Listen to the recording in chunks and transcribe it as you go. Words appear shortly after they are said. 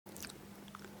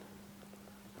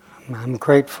I'm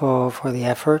grateful for the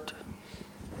effort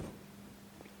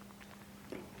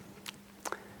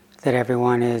that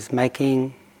everyone is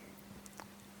making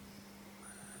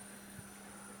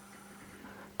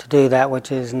to do that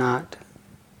which is not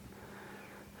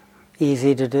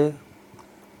easy to do.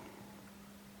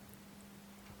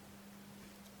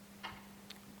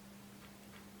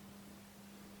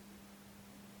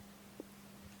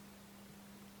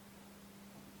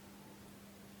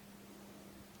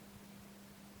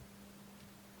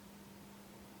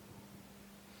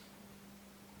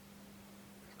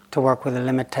 To work with the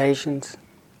limitations.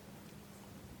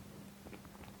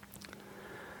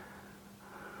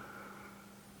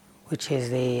 Which is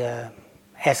the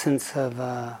essence of,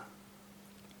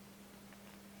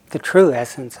 the true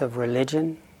essence of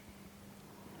religion.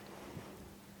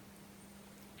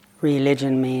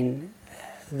 Religion means,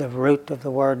 the root of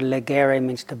the word legere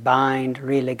means to bind,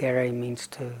 religere means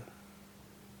to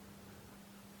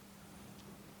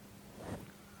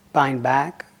bind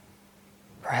back.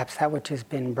 Perhaps that which has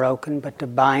been broken, but to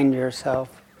bind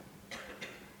yourself,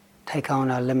 take on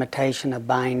a limitation of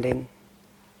binding.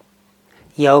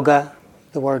 Yoga,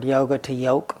 the word yoga to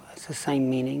yoke, it's the same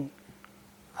meaning,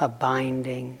 a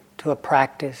binding to a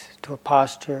practice, to a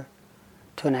posture,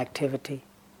 to an activity.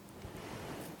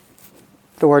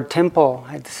 The word temple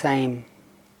had the same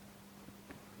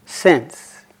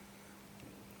sense.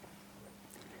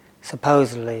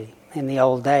 Supposedly, in the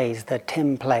old days, the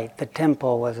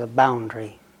temple was a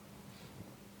boundary.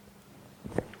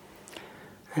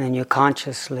 And then you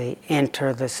consciously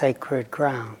enter the sacred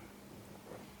ground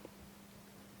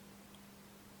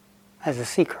as a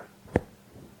seeker.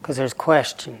 Because there's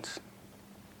questions,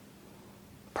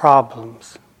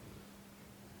 problems,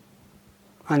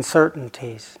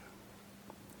 uncertainties.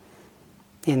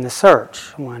 In the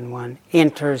search, when one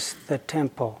enters the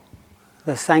temple,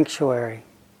 the sanctuary,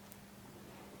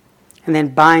 and then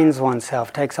binds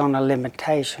oneself, takes on a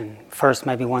limitation. First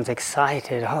maybe one's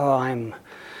excited, oh, I'm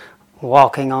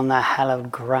walking on the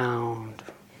hallowed ground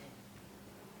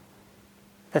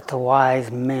that the wise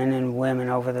men and women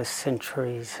over the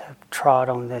centuries have trod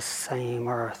on this same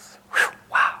earth. Whew,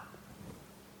 wow.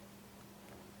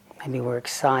 Maybe we're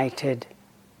excited.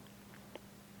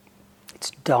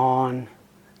 It's dawn,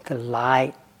 the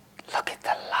light. Look at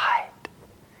the light.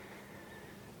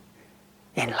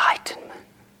 Enlightenment.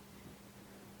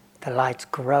 The light's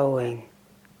growing.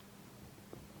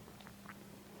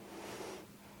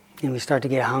 And we start to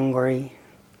get hungry,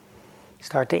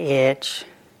 start to itch,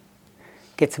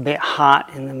 gets a bit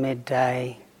hot in the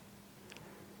midday,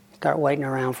 start waiting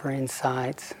around for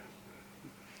insights.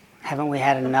 Haven't we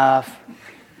had enough?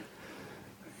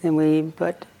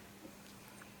 But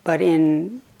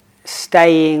in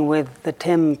staying with the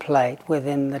template,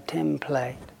 within the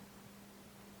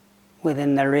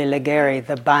religare,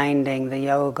 the binding, the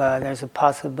yoga, there's a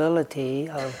possibility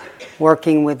of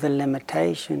working with the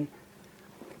limitation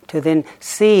to then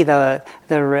see the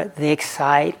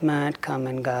excitement come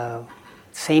and go.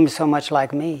 It seems so much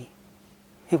like me.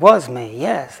 It was me,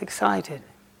 yes, excited.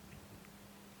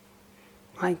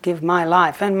 I give my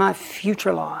life and my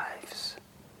future lives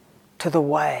to the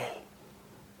way,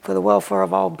 for the welfare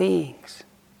of all beings.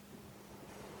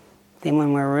 Then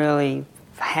when we're really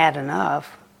had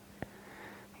enough,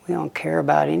 we don't care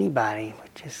about anybody.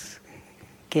 Just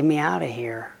get me out of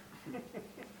here.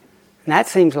 And that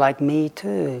seems like me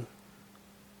too.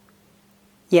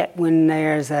 Yet when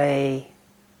there's a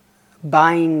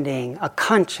binding,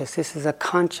 this is a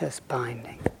conscious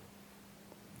binding.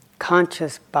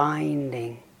 Conscious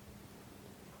binding.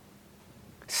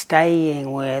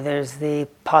 Staying where there's the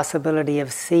possibility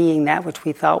of seeing that which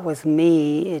we thought was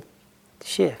me, it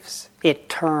shifts, it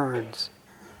turns.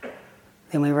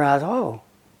 Then we realize, oh,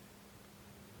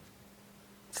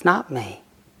 it's not me.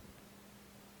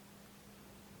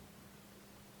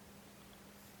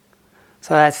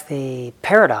 So that's the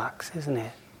paradox, isn't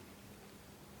it?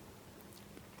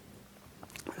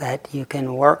 That you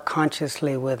can work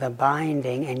consciously with a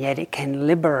binding and yet it can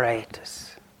liberate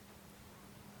us.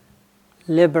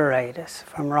 Liberate us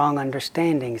from wrong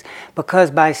understandings.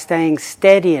 Because by staying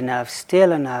steady enough,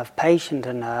 still enough, patient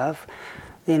enough,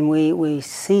 then we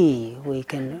see, we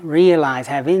can realize,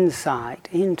 have insight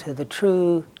into the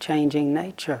true changing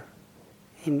nature,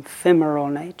 ephemeral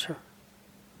nature.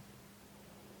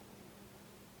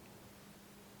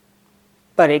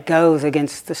 But it goes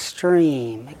against the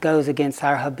stream. It goes against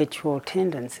our habitual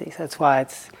tendencies. That's why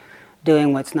it's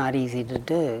doing what's not easy to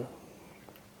do.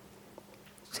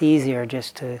 It's easier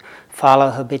just to follow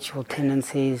habitual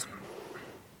tendencies,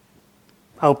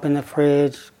 open the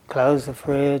fridge, close the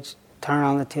fridge, turn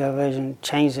on the television,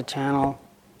 change the channel.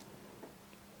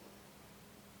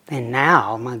 And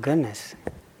now, my goodness,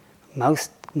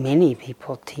 many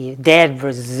people, Dad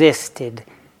resisted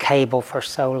cable for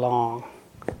so long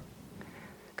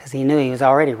because he knew he was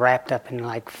already wrapped up in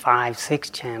like 5, 6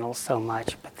 channels so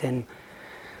much. But then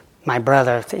my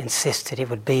brother insisted it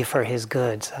would be for his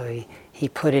good, so he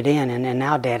put it in, and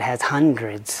now Dad has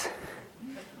hundreds.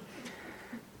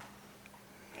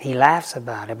 He laughs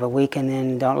about it, but we can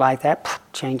then, don't like that,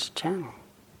 change the channel.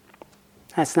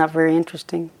 That's not very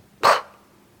interesting.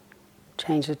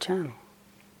 Change the channel.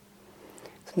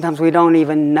 Sometimes we don't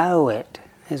even know it,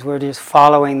 as we're just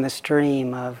following the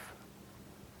stream of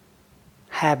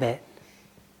habit.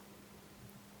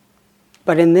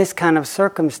 But in this kind of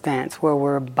circumstance where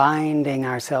we're binding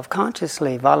ourselves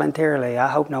consciously, voluntarily, I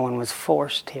hope no one was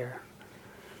forced here,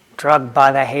 drugged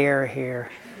by the hair here,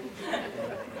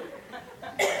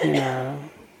 you know.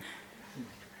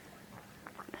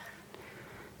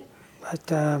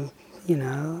 But, you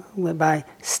know, by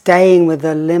staying with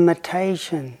the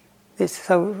limitation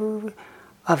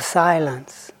of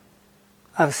silence,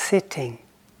 of sitting.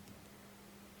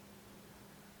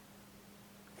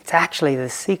 It's actually the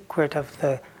secret of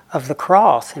the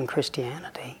cross in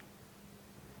Christianity.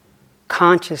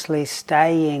 Consciously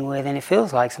staying with, and it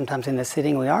feels like sometimes in the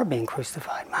sitting we are being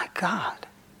crucified. My God.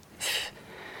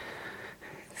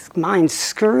 This mind's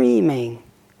screaming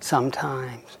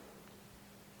sometimes.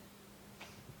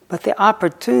 But the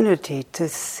opportunity to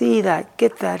see that,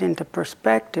 get that into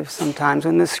perspective sometimes,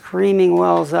 when the screaming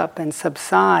wells up and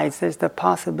subsides, there's the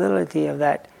possibility of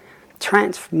that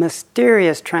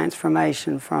mysterious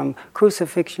transformation from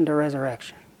crucifixion to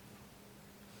resurrection,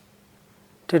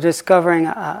 to discovering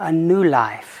a new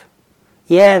life.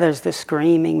 Yeah, there's the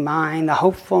screaming mind, the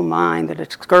hopeful mind, the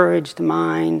discouraged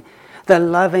mind, the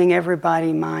loving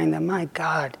everybody mind, the, my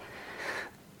God,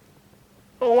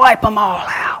 wipe them all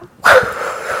out.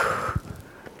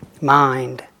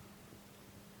 Mind.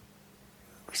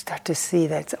 We start to see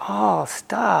that's all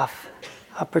stuff,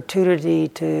 opportunity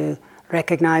to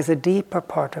recognize a deeper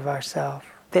part of ourselves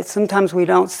that sometimes we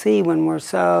don't see when we're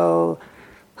so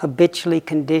habitually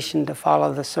conditioned to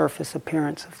follow the surface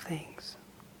appearance of things.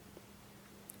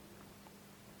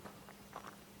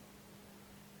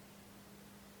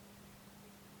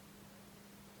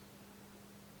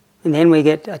 And then we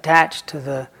get attached to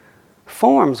the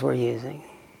forms we're using.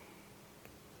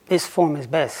 This form is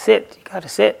best. Sit. You got to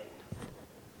sit.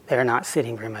 They're not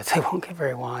sitting very much. They won't get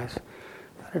very wise.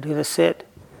 Got to do the sit.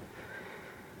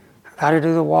 Got to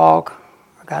do the walk.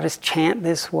 Or got to chant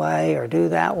this way or do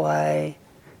that way.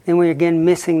 Then we're again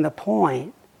missing the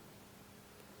point.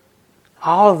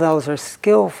 All of those are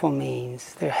skillful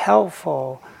means. They're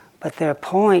helpful, but their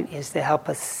point is to help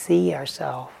us see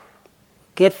ourselves,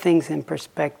 get things in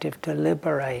perspective, to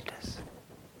liberate us.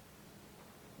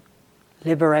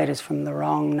 Liberate us from the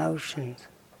wrong notions.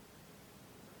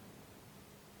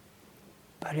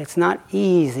 But it's not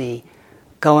easy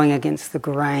going against the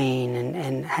grain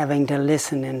and having to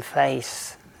listen and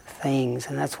face things.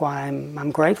 And that's why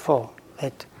I'm grateful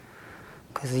that,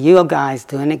 because you guys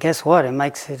doing it, guess what? It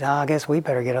makes it, I guess we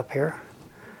better get up here.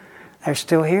 They're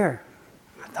still here.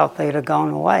 I thought they'd have gone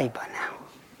away by now.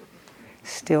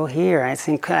 Still here.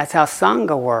 That's how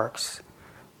Sangha works.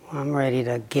 When I'm ready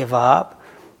to give up,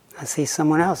 I see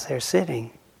someone else there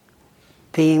sitting,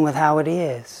 being with how it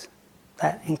is.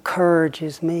 That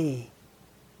encourages me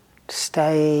to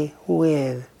stay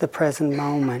with the present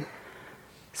moment,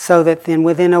 so that then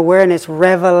within awareness,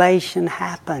 revelation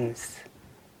happens.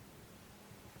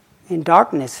 In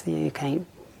darkness,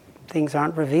 things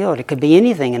aren't revealed. It could be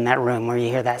anything in that room where you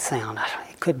hear that sound.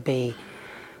 It could be,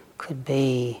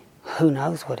 who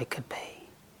knows what it could be.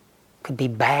 It could be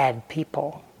bad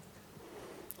people.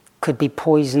 Could be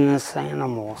poisonous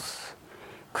animals.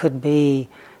 Could be,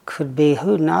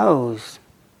 who knows?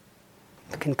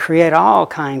 It can create all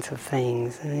kinds of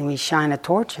things. And then we shine a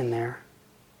torch in there.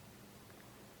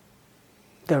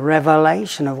 The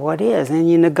revelation of what is. And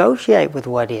you negotiate with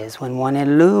what is when one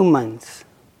illumines,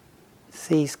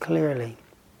 sees clearly.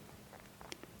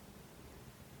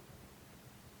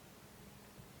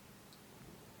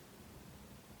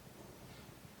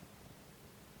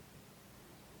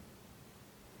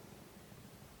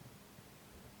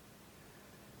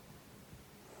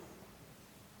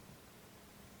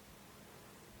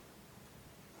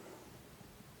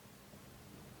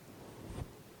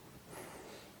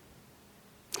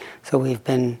 So we've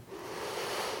been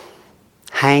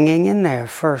hanging in there,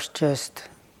 first just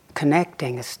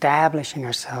connecting, establishing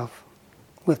ourselves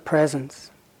with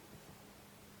presence.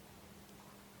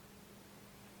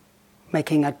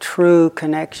 Making a true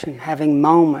connection, having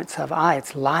moments of,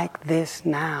 it's like this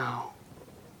now.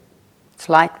 It's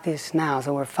like this now,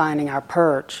 so we're finding our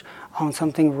perch on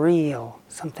something real,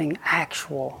 something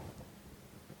actual.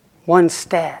 One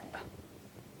step,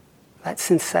 that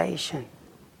sensation,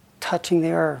 touching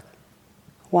the earth,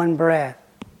 one breath,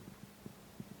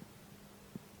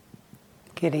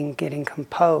 getting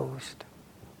composed.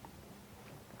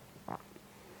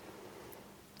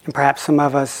 And perhaps some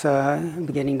of us are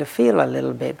beginning to feel a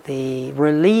little bit the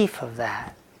relief of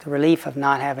that, the relief of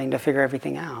not having to figure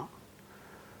everything out.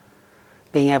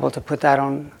 Being able to put that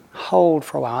on hold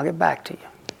for a while. I'll get back to you.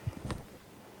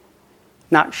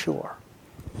 Not sure.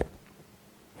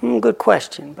 Good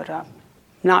question, but I'm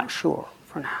not sure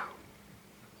for now.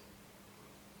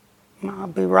 I'll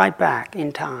be right back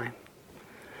in time.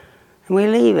 And we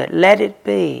leave it, let it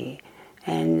be,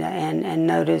 and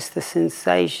notice the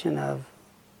sensation of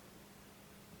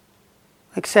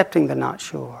accepting the not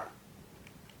sure,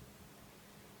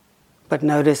 but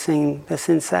noticing the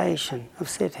sensation of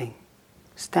sitting,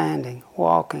 standing,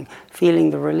 walking,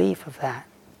 feeling the relief of that.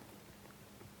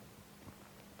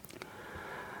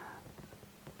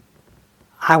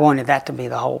 I wanted that to be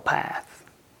the whole path.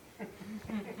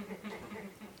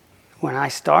 When I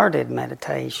started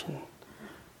meditation,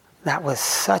 that was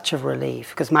such a relief,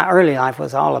 because my early life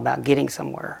was all about getting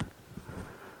somewhere,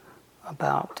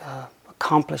 about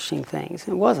accomplishing things.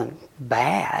 It wasn't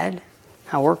bad.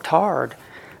 I worked hard.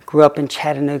 Grew up in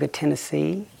Chattanooga,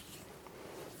 Tennessee,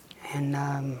 and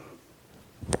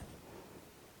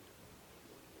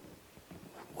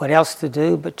what else to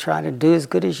do but try to do as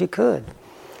good as you could.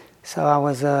 So I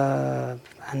was I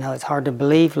know it's hard to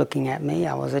believe looking at me,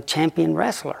 I was a champion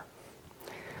wrestler.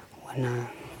 When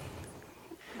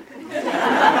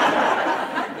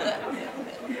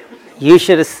you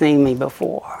should have seen me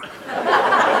before.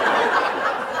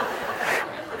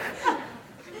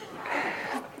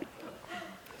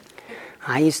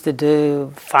 I used to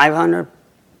do 500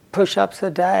 push-ups a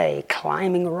day,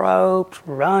 climbing ropes,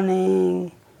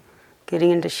 running,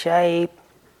 getting into shape.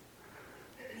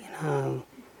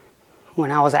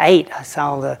 When I was 8, I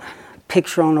saw the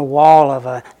picture on the wall of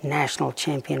a national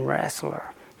champion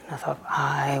wrestler. And I thought,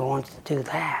 I want to do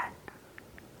that.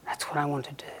 That's what I want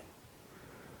to do.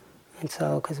 And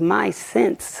so, because my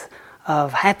sense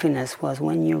of happiness was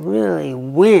when you really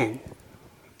win,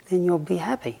 then you'll be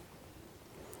happy.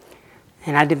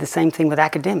 And I did the same thing with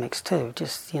academics too.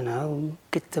 Just,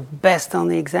 get the best on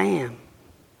the exam.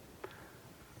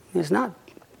 There's not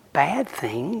bad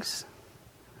things,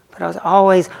 but I was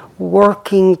always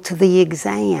working to the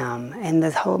exam, and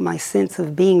my sense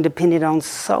of being depended on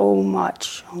so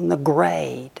much on the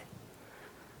grade,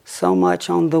 so much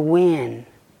on the win.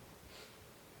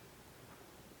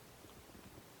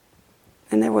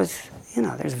 And there was,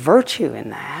 there's virtue in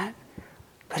that.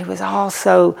 But it was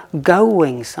also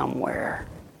going somewhere.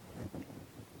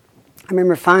 I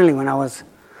remember finally when I was,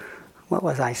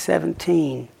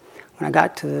 17, when I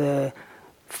got to the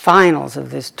finals of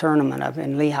this tournament up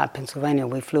in Lehigh, Pennsylvania.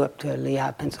 We flew up to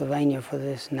Lehigh, Pennsylvania for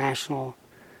this national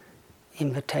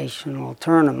invitational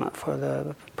tournament for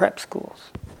the prep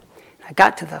schools. I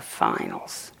got to the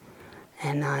finals,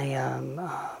 and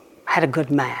I had a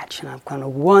good match, and I kind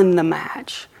of won the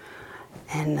match.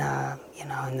 And,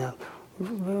 and the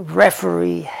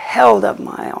referee held up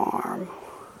my arm,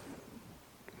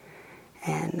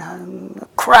 and the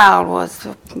crowd was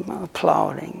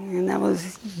applauding, and that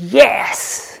was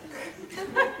yes.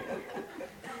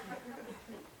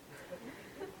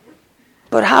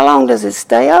 But how long does it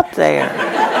stay up there?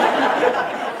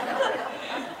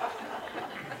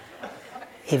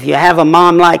 If you have a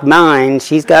mom like mine,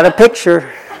 she's got a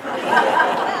picture.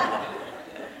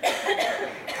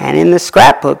 And in the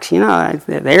scrapbooks,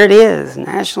 there it is,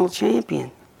 national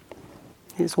champion.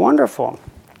 It's wonderful.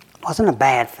 It wasn't a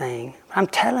bad thing. I'm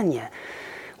telling you,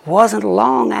 it wasn't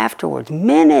long afterwards,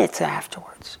 minutes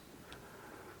afterwards.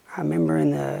 I remember in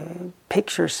the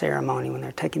picture ceremony when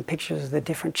they're taking pictures of the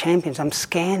different champions, I'm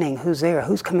scanning who's there,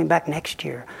 who's coming back next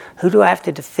year, who do I have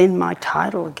to defend my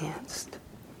title against.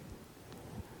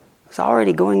 I was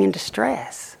already going into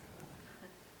stress.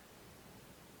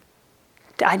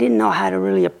 I didn't know how to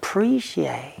really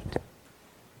appreciate.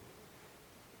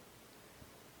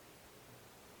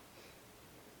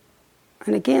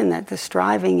 And again, that the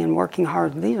striving and working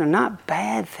hard, these are not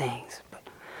bad things. But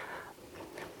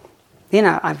then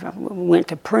I went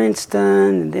to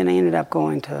Princeton, and then I ended up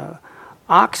going to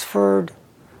Oxford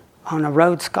on a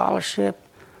Rhodes Scholarship.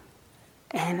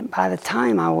 And by the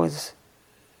time I was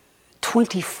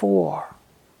 24,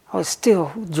 I was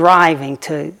still driving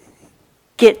to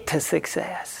get to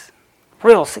success,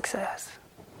 real success.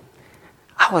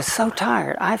 I was so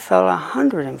tired. I felt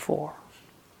 104.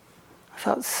 I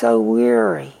felt so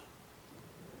weary.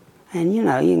 And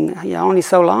only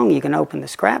so long you can open the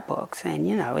scrapbooks. And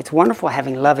it's wonderful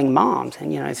having loving moms.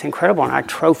 And it's incredible. And our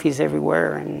trophies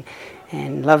everywhere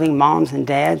and loving moms and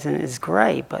dads, and it's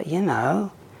great. But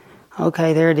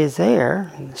okay, there it is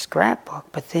there in the scrapbook.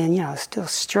 But then I was still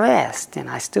stressed, and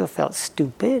I still felt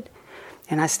stupid,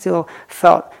 and I still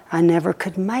felt I never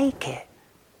could make it.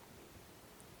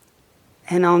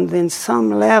 And on then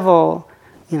some level,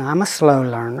 I'm a slow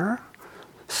learner.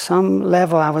 Some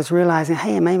level I was realizing,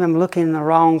 hey, maybe I'm looking in the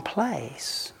wrong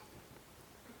place.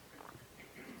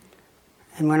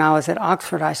 And when I was at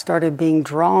Oxford, I started being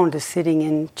drawn to sitting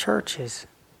in churches.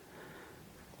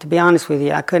 To be honest with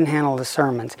you, I couldn't handle the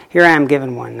sermons. Here I am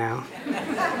giving one now.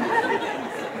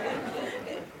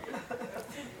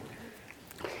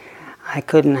 I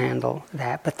couldn't handle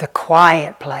that. But the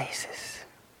quiet places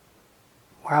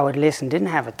where I would listen, didn't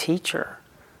have a teacher,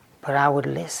 but I would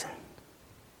listen.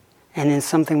 And then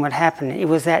something would happen. It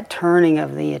was that turning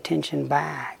of the attention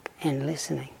back and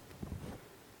listening.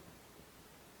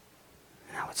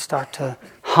 And I would start to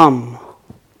hum.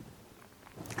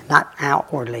 Not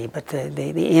outwardly, but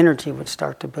the energy would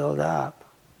start to build up.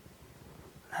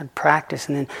 I'd practice,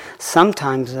 and then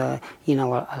sometimes, a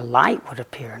light would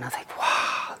appear, and I think,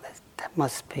 wow, that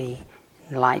must be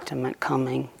enlightenment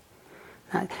coming.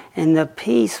 And the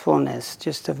peacefulness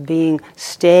just of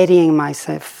steadying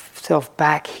myself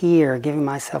back here, giving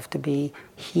myself to be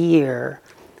here,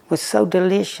 was so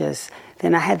delicious.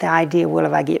 Then I had the idea, well,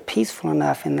 if I get peaceful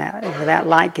enough and that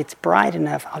light gets bright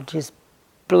enough, I'll just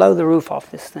blow the roof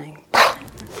off this thing.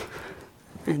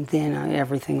 And then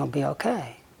everything will be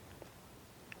okay.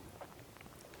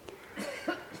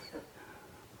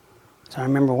 So I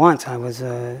remember once I was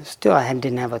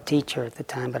didn't have a teacher at the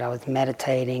time, but I was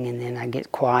meditating, and then I'd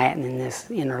get quiet, and then this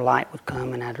inner light would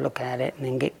come, and I'd look at it, and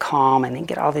then get calm, and then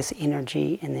get all this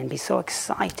energy, and then be so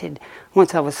excited.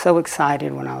 Once I was so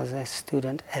excited when I was a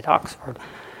student at Oxford,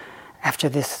 after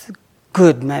this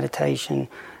good meditation,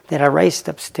 that I raced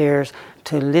upstairs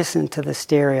to listen to the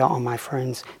stereo on my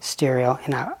friend's stereo,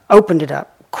 and I opened it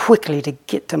up quickly to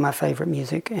get to my favorite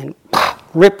music, and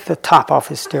ripped the top off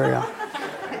his stereo.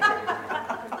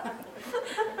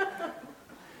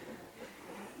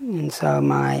 And so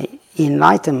my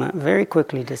enlightenment very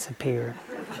quickly disappeared.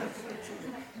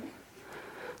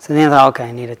 So then I thought, okay,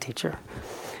 I need a teacher.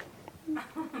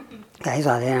 Okay,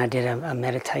 so then I did a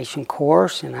meditation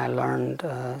course, and I learned,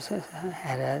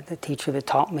 had the teacher that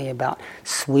taught me about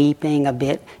sweeping a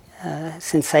bit,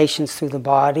 sensations through the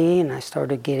body, and I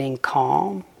started getting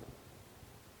calm.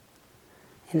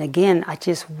 And again, I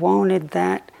just wanted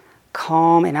that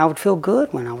calm, and I would feel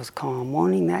good when I was calm,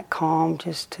 wanting that calm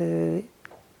just to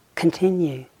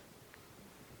continue.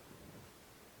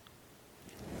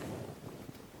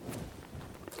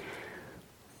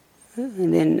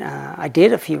 And then I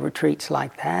did a few retreats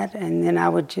like that, and then I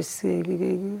would just,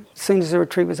 as soon as the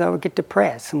retreat was over, get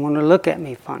depressed. Someone would look at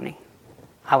me funny,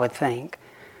 I would think.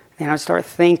 Then I'd start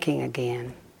thinking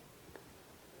again.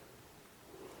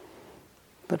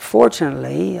 But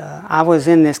fortunately, I was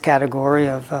in this category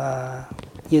of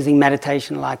using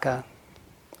meditation like a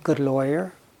good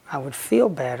lawyer. I would feel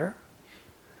better,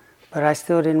 but I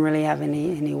still didn't really have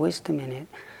any wisdom in it.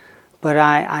 But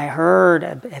I heard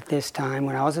at this time,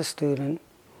 when I was a student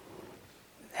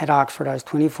at Oxford, I was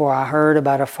 24, I heard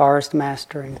about a forest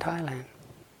master in Thailand,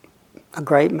 a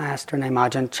great master named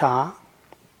Ajahn Chah.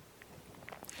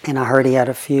 And I heard he had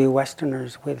a few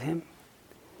Westerners with him.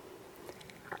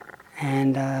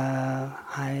 And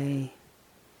I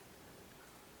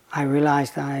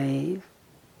realized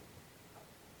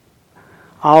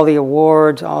all the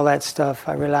awards, all that stuff,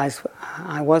 I realized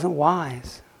I wasn't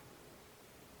wise.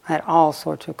 I had all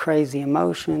sorts of crazy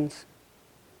emotions,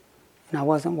 and I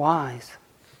wasn't wise.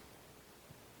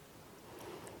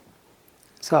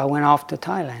 So I went off to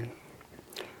Thailand.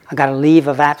 I got a leave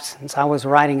of absence. I was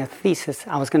writing a thesis.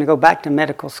 I was going to go back to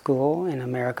medical school in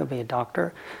America, be a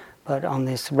doctor, but on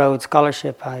this Rhodes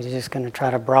Scholarship, I was just going to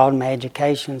try to broaden my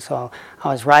education, so I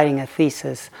was writing a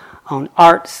thesis on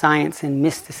art, science, and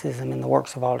mysticism in the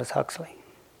works of Aldous Huxley.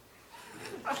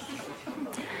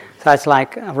 So it's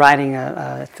like writing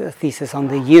a thesis on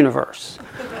the universe.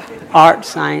 Art,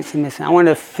 science, and mysticism. I wanted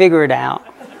to figure it out.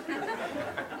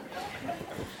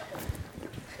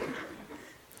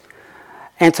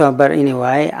 And so, but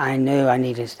anyway, I knew I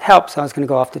needed help, so I was going to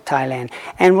go off to Thailand.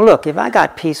 And look, if I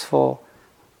got peaceful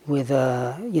with,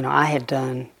 I had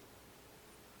done,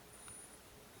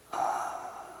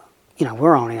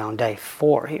 we're only on day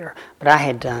 4 here, but I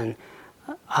had done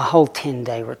a whole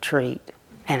 10-day retreat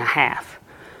and a half.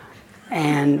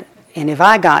 And if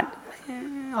I got,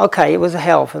 okay, it was a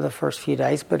hell for the first few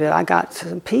days, but I got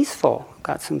peaceful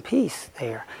got some peace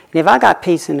there. And if I got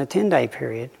peace in a 10-day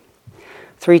period,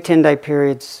 3 10-day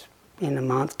periods in a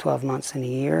month, 12 months in a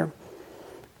year,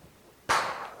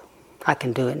 I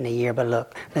can do it in a year. But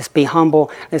look, let's be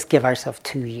humble. Let's give ourselves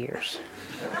 2 years.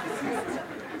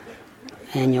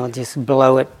 And you'll just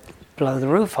blow the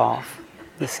roof off,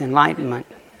 this enlightenment.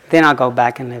 Then I'll go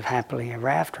back and live happily ever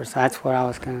after. So that's what I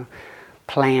was going to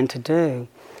plan to do.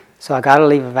 So I got a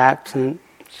leave of absence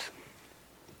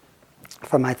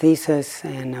for my thesis,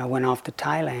 and I went off to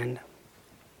Thailand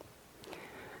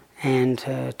and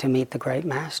to meet the great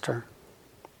master.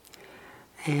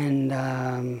 And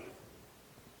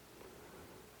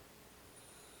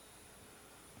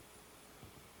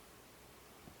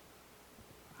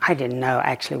I didn't know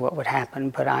actually what would happen,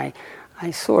 but I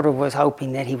sort of was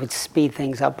hoping that he would speed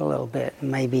things up a little bit,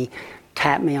 and maybe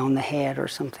tap me on the head or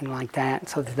something like that,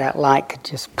 so that light could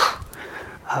just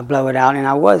blow it out. And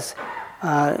I was,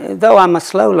 though I'm a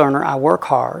slow learner, I work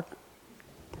hard,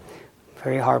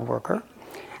 very hard worker.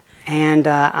 And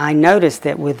I noticed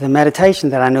that with the meditation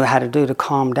that I knew how to do to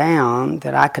calm down,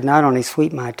 that I could not only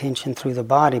sweep my attention through the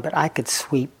body, but I could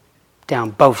sweep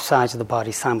down both sides of the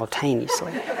body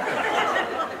simultaneously.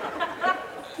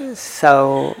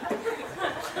 So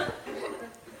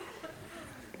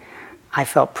I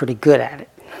felt pretty good at it.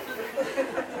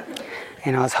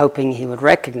 And I was hoping he would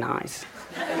recognize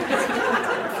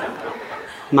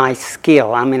my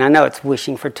skill. I mean, I know it's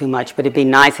wishing for too much, but it'd be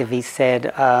nice if he said,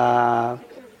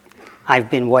 I've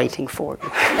been waiting for you.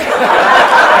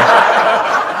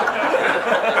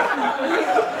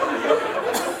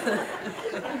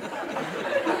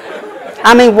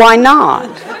 I mean, why not?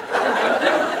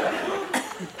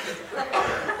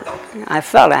 I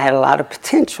felt I had a lot of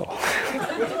potential.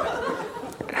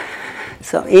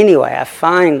 So anyway, I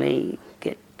finally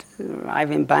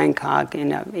arrive in Bangkok,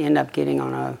 end up getting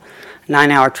on a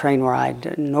 9-hour train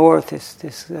ride north.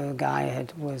 This guy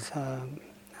was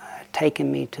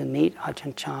taken me to meet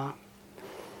Ajahn Chah.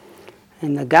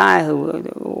 And the guy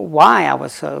why I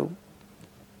was so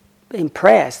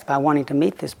impressed by wanting to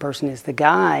meet this person is the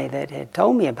guy that had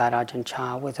told me about Ajahn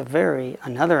Chah was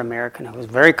another American who was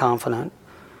very confident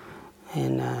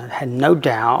and had no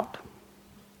doubt.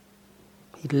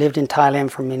 He'd lived in Thailand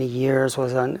for many years,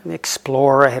 was an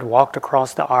explorer, had walked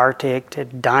across the Arctic,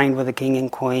 had dined with the king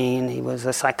and queen. He was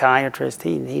a psychiatrist.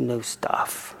 He knew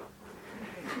stuff.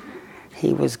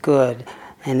 He was good.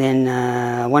 And then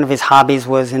one of his hobbies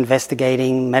was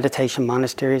investigating meditation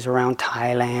monasteries around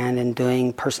Thailand and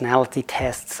doing personality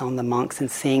tests on the monks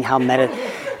and seeing how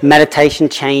meditation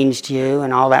changed you,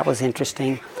 and all that was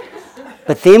interesting.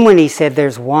 But then when he said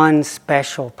there's one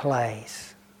special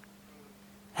place,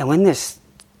 and when this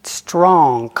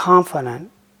strong,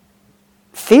 confident,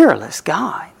 fearless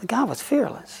guy, the guy was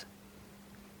fearless,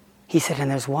 he said, and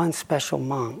there's one special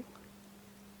monk.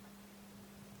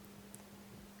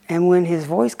 And when his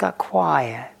voice got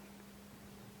quiet,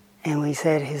 and we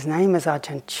said, his name is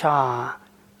Ajahn Chah,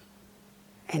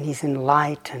 and he's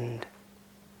enlightened,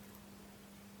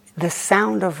 the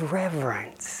sound of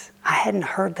reverence, I hadn't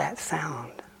heard that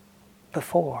sound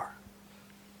before.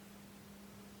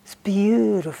 This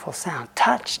beautiful sound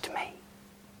touched me.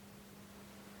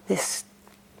 This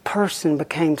person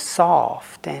became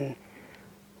soft, and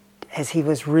as he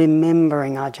was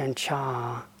remembering Ajahn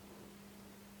Chah,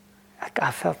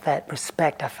 I felt that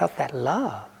respect, I felt that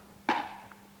love.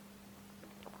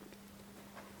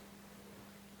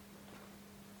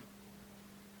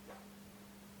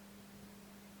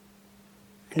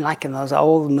 And like in those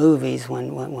old movies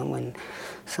when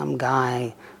some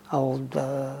guy, old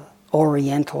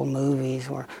Oriental movies,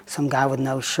 where some guy with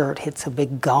no shirt hits a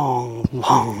big gong.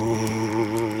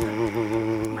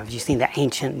 Have you seen the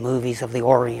ancient movies of the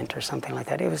Orient or something like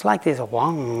that? It was like this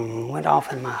wong went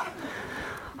off in my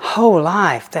whole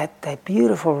life, that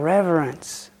beautiful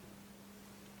reverence.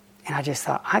 And I just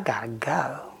thought, I gotta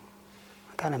go.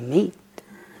 I gotta meet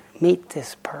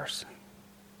this person.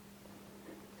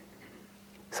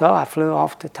 So I flew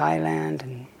off to Thailand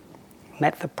and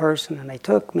met the person, and they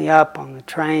took me up on the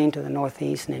train to the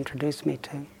northeast and introduced me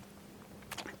to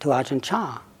Ajahn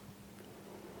Chah.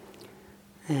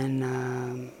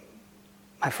 And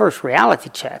my first reality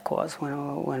check was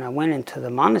when I went into the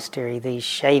monastery, these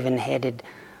shaven-headed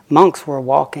monks were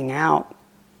walking out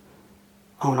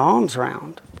on alms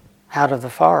round out of the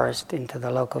forest into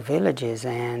the local villages,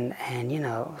 and you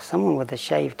know, someone with a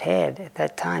shaved head, at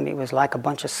that time it was like a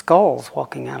bunch of skulls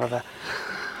walking out of the...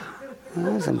 It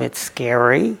was a bit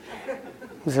scary.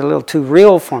 It was a little too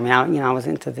real for me. I was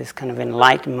into this kind of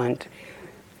enlightenment,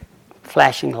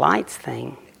 flashing lights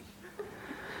thing.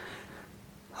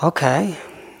 Okay.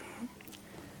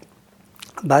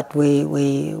 But we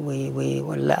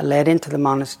were led into the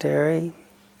monastery,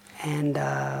 and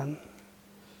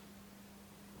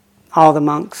all the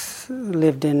monks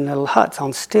lived in little huts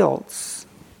on stilts,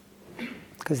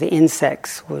 because the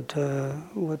insects would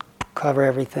cover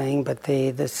everything, but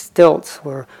the stilts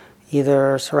were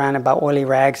either surrounded by oily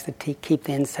rags to keep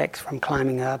the insects from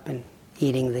climbing up and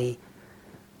eating the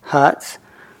huts,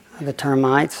 the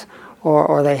termites,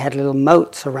 or they had little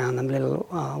moats around them, little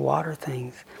water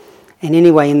things. And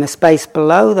anyway, in the space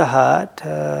below the hut,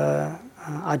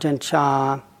 Ajahn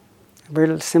Chah, a very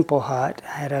little simple hut,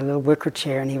 had a little wicker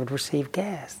chair, and he would receive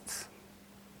guests.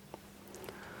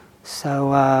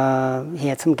 So he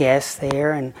had some guests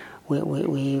there, and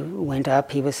we went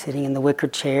up. He was sitting in the wicker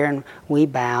chair, and we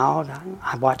bowed.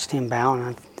 I watched him bow,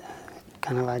 and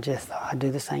I just thought I'd do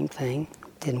the same thing.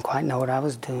 Didn't quite know what I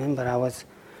was doing, but I was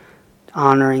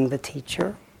honoring the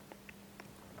teacher.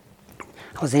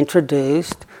 I was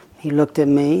introduced. He looked at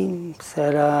me and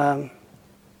said,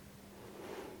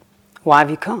 "Why have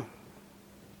you come?"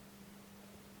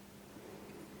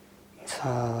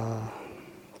 So,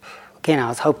 again, I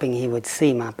was hoping he would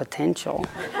see my potential.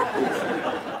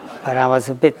 But I was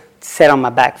a bit set on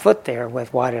my back foot there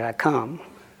with why did I come.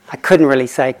 I couldn't really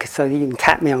say, so you can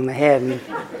tap me on the head and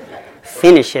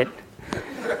finish it.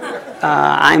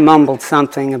 I mumbled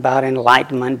something about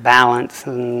enlightenment, balance,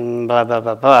 and blah, blah,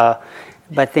 blah, blah.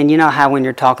 But then you know how when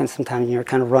you're talking sometimes you're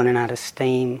kind of running out of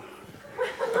steam.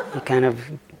 You kind of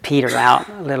peter out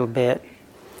a little bit.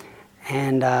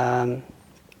 And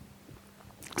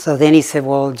so then he said,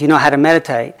 "Well, do you know how to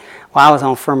meditate?" Well, I was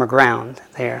on firmer ground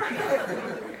there,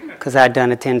 because I'd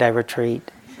done a 10-day retreat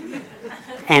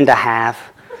and a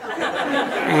half.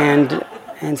 And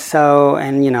so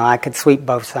I could sweep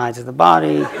both sides of the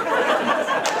body.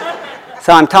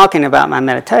 So I'm talking about my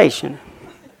meditation,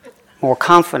 more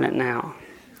confident now.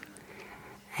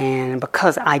 And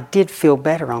because I did feel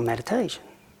better on meditation.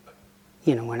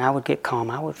 When I would get calm,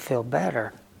 I would feel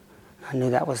better. I knew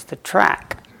that was the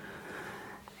track.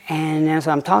 And as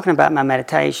I'm talking about my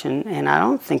meditation, and I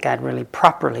don't think I'd really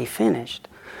properly finished,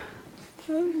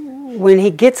 when he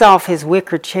gets off his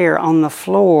wicker chair on the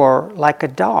floor like a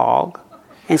dog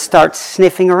and starts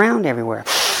sniffing around everywhere.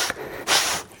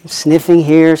 Sniffing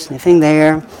here, sniffing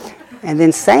there, and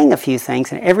then saying a few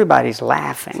things, and everybody's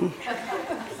laughing.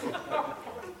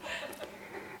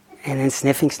 And then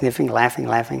sniffing,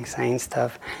 laughing, saying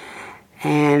stuff.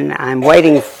 And I'm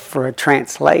waiting for a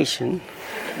translation.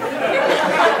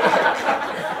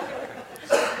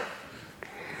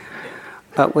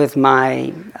 But with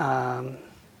my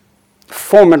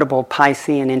formidable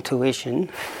Piscean intuition,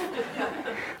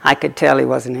 I could tell he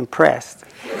wasn't impressed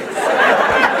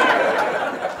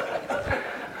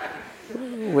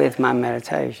with my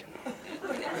meditation.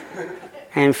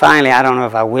 And finally, I don't know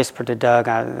if I whispered to Doug,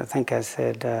 I think I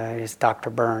said, it's Dr.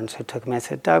 Burns who took me. I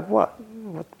said, "Doug,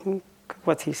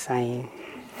 what's he saying?"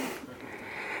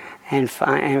 And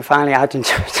finally, Ajahn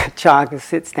Chah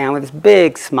sits down with this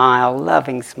big smile,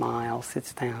 loving smile,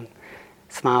 sits down,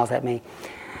 smiles at me.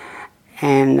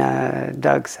 And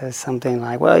Doug says something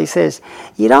like, he says,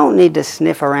 "You don't need to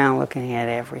sniff around looking at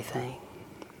everything."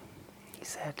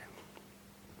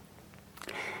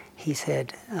 He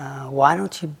said, "Why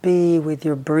don't you be with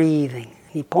your breathing?"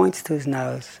 And he points to his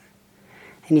nose.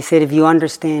 And he said, "If you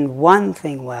understand one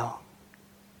thing well,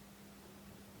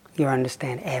 you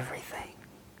understand everything.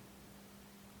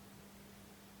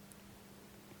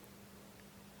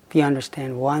 If you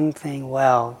understand one thing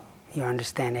well, you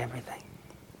understand everything."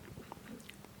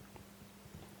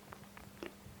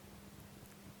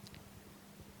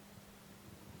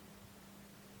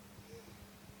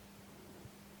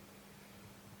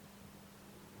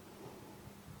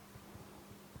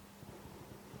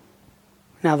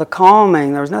 Now the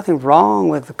calming, there was nothing wrong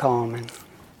with the calming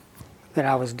that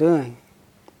I was doing.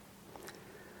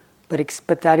 But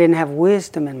I didn't have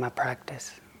wisdom in my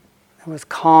practice. There was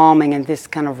calming and this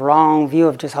kind of wrong view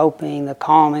of just hoping the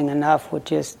calming enough would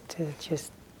just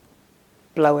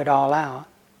blow it all out.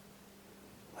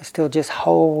 I was still just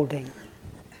holding.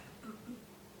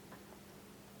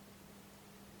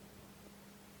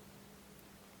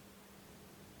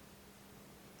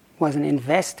 Wasn't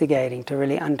investigating to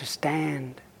really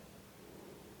understand.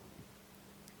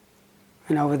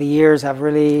 And over the years, I've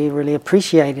really, really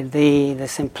appreciated the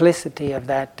simplicity of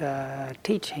that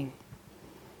teaching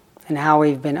and how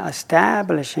we've been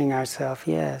establishing ourselves,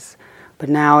 yes. But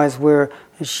now as we're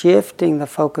shifting the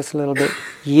focus a little bit,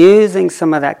 using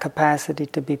some of that capacity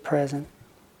to be present,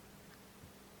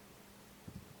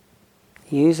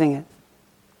 using it.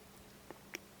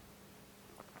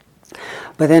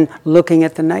 But then looking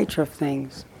at the nature of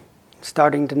things.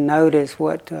 starting to notice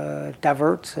what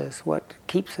diverts us, what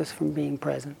keeps us from being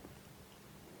present.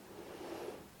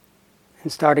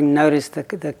 And starting to notice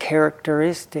the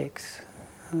characteristics.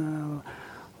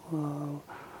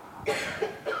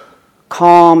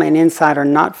 Calm and insight are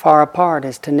not far apart.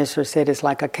 As Kittisaro said, it's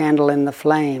like a candle in the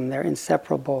flame. They're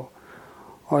inseparable.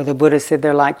 Or the Buddha said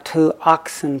they're like two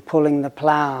oxen pulling the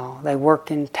plow. They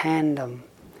work in tandem.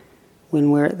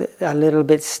 When we're a little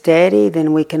bit steady,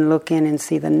 then we can look in and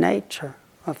see the nature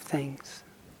of things.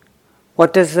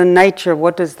 What does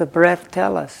the breath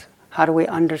tell us? How do we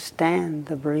understand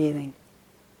the breathing?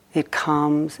 It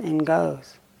comes and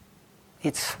goes.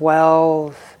 It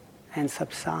swells and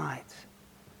subsides.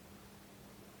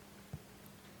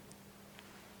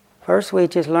 First we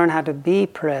just learn how to be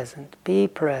present,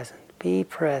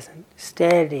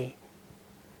 steady.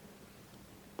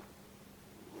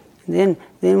 Then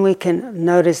we can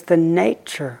notice the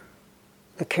nature,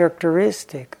 the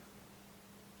characteristic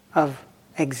of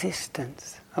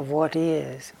existence, of what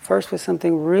is. First with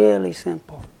something really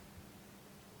simple.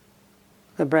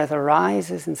 The breath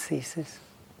arises and ceases.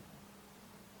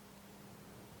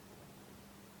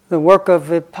 The work of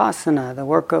vipassana, the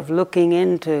work of looking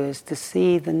into, is to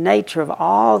see the nature of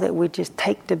all that we just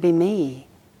take to be me.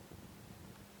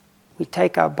 We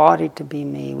take our body to be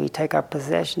me. We take our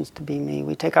possessions to be me.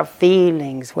 We take our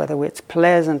feelings, whether it's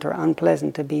pleasant or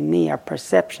unpleasant, to be me. Our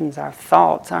perceptions, our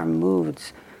thoughts, our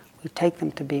moods, we take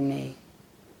them to be me.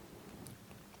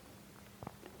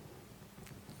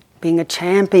 Being a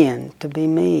champion, to be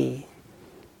me.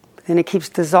 But then it keeps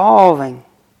dissolving.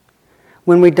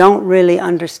 When we don't really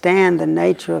understand the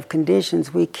nature of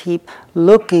conditions, we keep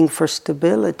looking for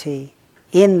stability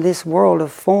in this world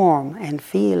of form and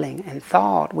feeling and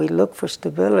thought. We look for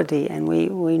stability and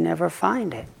we never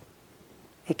find it.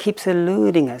 It keeps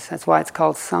eluding us. That's why it's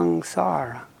called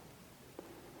samsara.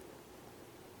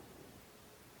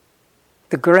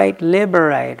 The great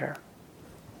liberator,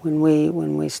 when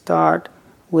we start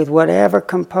with whatever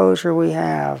composure we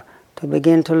have to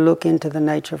begin to look into the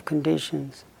nature of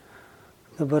conditions,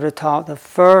 the Buddha taught the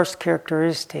first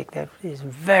characteristic that is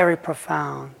very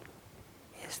profound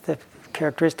is the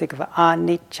characteristic of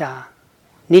anicca.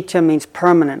 Nicca means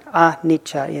permanent.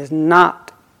 Anicca is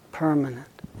not permanent.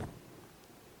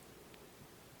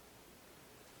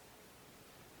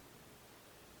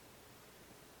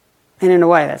 And in a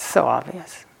way that's so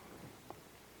obvious.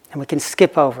 And we can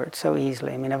skip over it so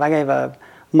easily. I mean, if I gave a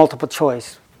multiple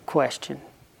choice question,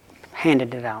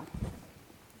 handed it out.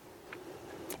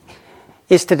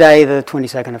 Is today the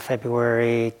 22nd of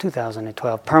February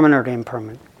 2012 permanent or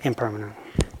impermanent?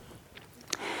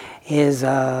 Is,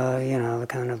 the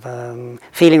kind of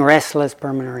feeling restless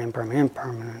permanent or impermanent?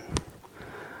 Impermanent.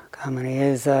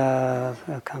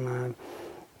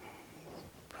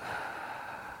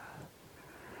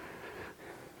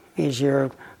 Is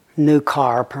your new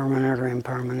car permanent or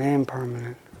impermanent?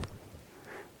 Impermanent.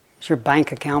 Is your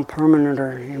bank account permanent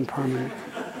or impermanent?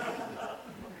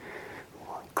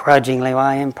 Grudgingly,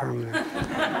 why impermanent?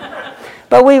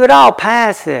 But we would all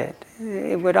pass it.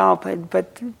 It would all,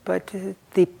 but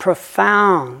the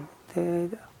profound,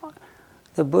 the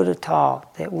Buddha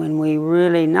taught that when we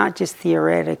really, not just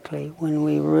theoretically, when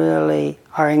we really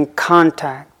are in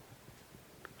contact,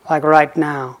 like right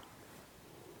now,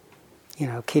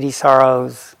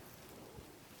 Kittisaro's,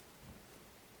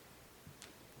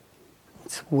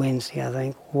 it's Wednesday, I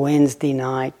think, Wednesday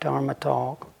night Dharma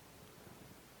talk.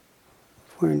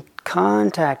 If we're in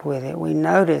contact with it, we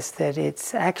notice that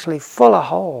it's actually full of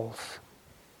holes.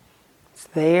 It's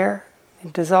there,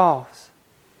 it dissolves.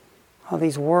 All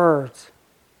these words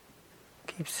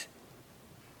keeps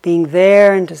being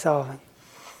there and dissolving.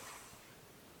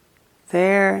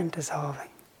 There and dissolving.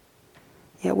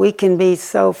 Yet we can be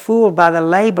so fooled by the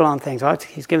label on things. Oh,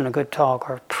 he's giving a good talk,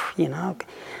 or,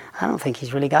 I don't think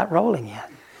he's really got rolling yet.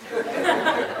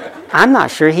 I'm not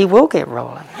sure he will get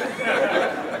rolling.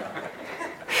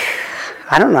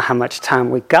 I don't know how much time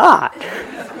we got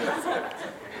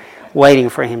waiting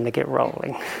for him to get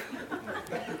rolling.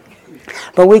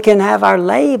 But we can have our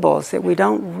labels that we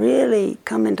don't really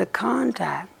come into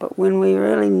contact. But when we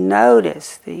really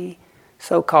notice the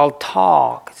so-called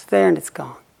talk, it's there and it's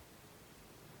gone.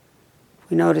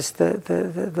 We notice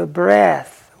the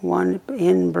breath, one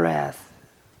in-breath.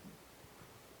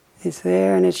 It's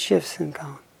there and it shifts and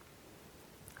gone.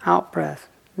 Out-breath,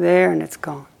 there and it's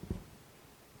gone.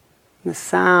 The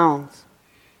sounds,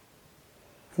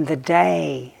 the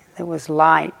day that was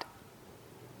light,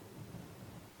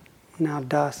 now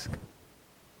dusk.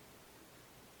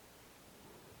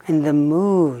 And the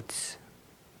moods,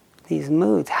 these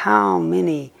moods, how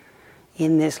many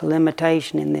in this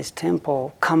limitation, in this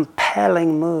temple,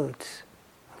 compelling moods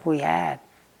we had.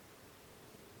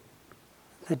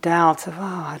 The doubts of,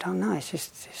 I don't know, it's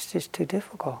just too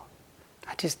difficult.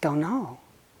 I just don't know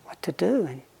what to do.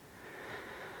 And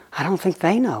I don't think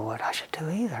they know what I should do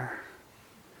either.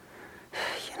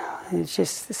 And it's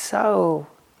just so...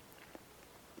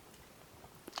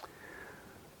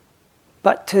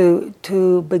 But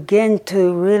to begin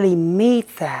to really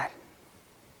meet that,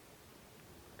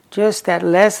 just that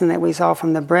lesson that we saw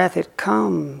from the breath, it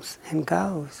comes and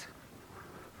goes.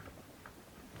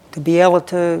 To be able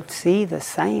to see the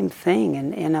same thing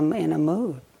in a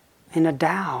mood, in a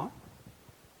doubt.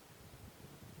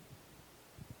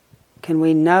 Can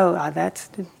we know, that's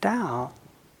the doubt?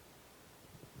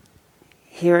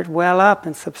 Hear it well up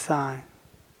and subside.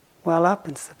 Well up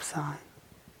and subside.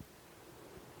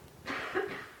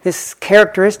 This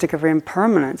characteristic of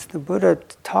impermanence, the Buddha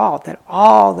taught that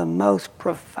all the most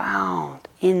profound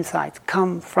insights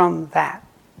come from that.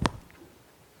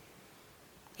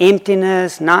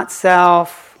 Emptiness, not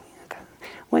self.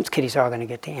 When's Kittisaro going to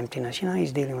get to emptiness?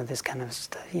 He's dealing with this kind of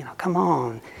stuff. Come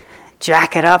on.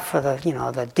 Jack it up for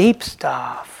the deep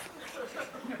stuff.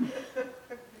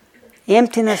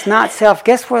 Emptiness, not self.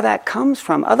 Guess where that comes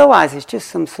from? Otherwise, it's just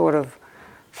some sort of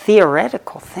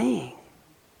theoretical thing.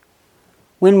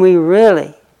 When we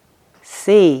really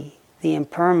see the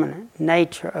impermanent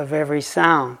nature of every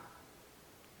sound,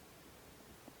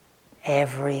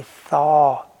 every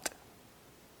thought,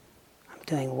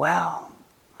 doing well,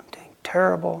 I'm doing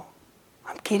terrible,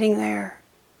 I'm getting there,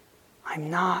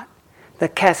 I'm not. The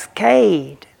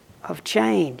cascade of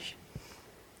change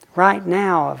right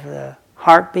now of the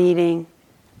heart beating,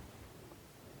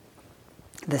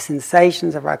 the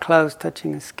sensations of our clothes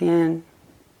touching the skin,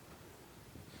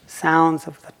 sounds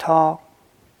of the talk.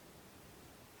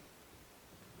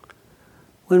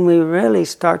 When we really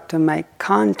start to make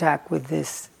contact with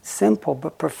this simple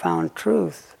but profound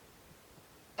truth,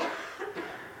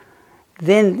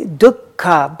 then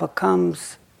dukkha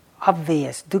becomes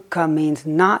obvious. Dukkha means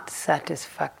not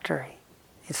satisfactory.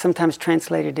 It's sometimes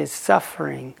translated as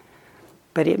suffering,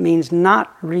 but it means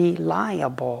not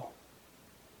reliable,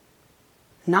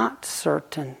 not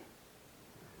certain.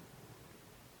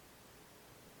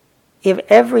 If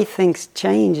everything's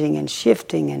changing and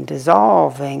shifting and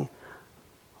dissolving,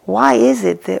 why is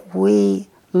it that we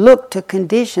look to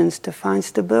conditions to find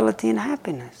stability and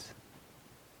happiness?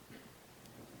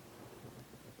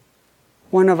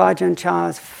 One of Ajahn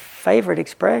Chah's favorite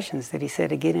expressions that he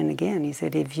said again and again, he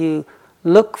said, if you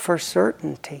look for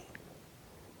certainty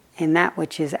in that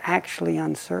which is actually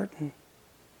uncertain,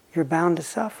 you're bound to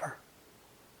suffer.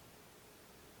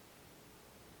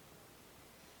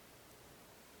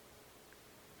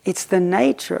 It's the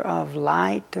nature of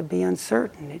light to be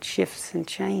uncertain. It shifts and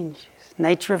changes.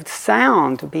 Nature of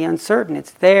sound to be uncertain.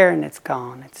 It's there and it's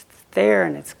gone. It's there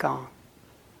and it's gone.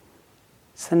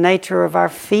 It's the nature of our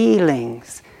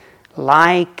feelings,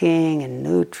 liking and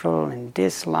neutral and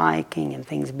disliking and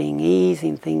things being easy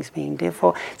and things being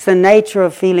difficult. It's the nature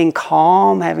of feeling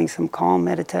calm, having some calm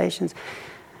meditations.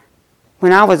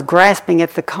 When I was grasping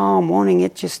at the calm, wanting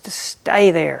it just to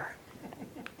stay there.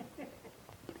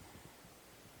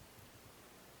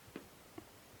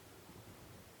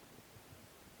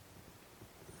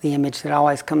 The image that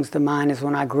always comes to mind is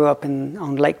when I grew up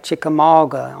on Lake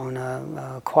Chickamauga on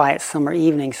a quiet summer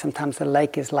evening. Sometimes the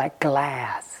lake is like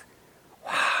glass.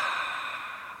 Wow.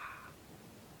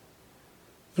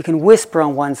 You can whisper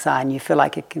on one side and you feel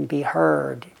like it can be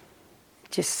heard.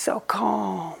 Just so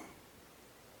calm.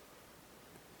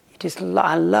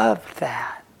 I loved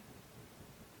that.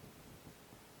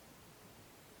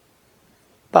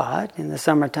 But in the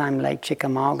summertime, Lake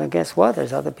Chickamauga, guess what?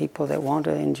 There's other people that want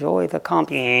to enjoy the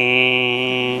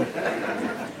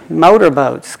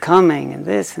motorboats coming and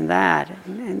this and that.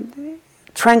 And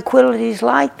tranquility's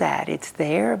like that. It's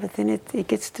there, but then it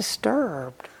gets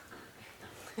disturbed.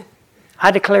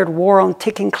 I declared war on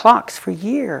ticking clocks for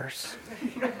years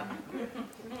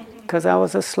because I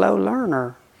was a slow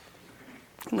learner.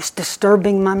 It was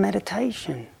disturbing my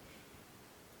meditation.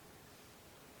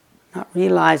 Not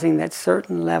realizing that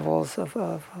certain levels of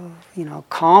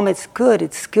calm, it's good,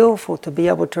 it's skillful to be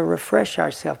able to refresh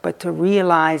ourselves, but to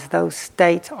realize those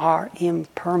states are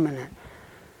impermanent.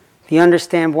 If you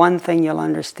understand one thing, you'll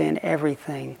understand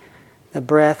everything. The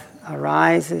breath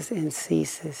arises and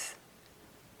ceases.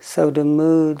 So do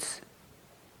moods.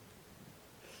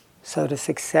 So do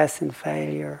success and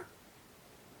failure.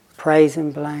 Praise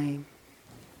and blame.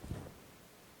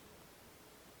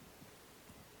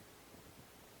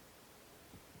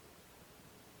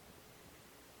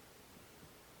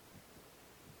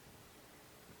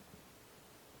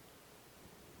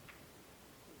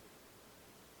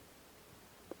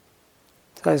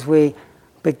 So as we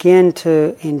begin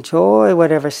to enjoy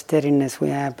whatever steadiness we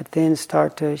have, but then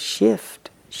start to shift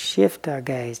our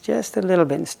gaze just a little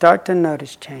bit and start to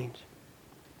notice change.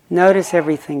 Notice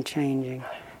everything changing.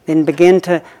 Then begin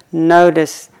to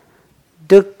notice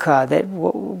dukkha, that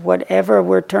whatever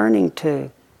we're turning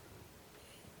to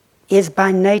is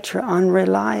by nature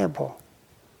unreliable.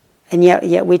 And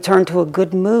yet we turn to a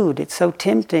good mood. It's so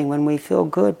tempting when we feel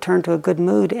good, turn to a good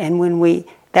mood. And when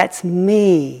that's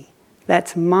me,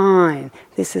 that's mine,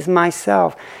 this is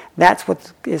myself. That's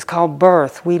what is called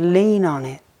birth. We lean on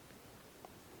it.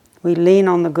 We lean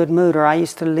on the good mood, or I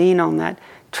used to lean on that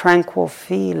tranquil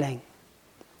feeling.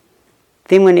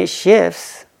 Then when it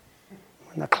shifts,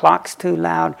 when the clock's too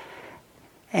loud,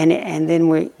 and then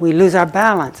we lose our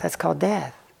balance, that's called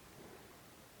death.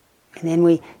 And then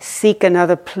we seek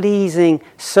another pleasing,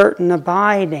 certain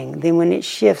abiding. Then when it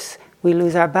shifts, we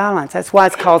lose our balance. That's why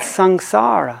it's called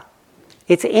samsara.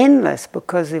 It's endless,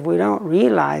 because if we don't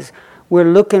realize we're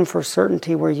looking for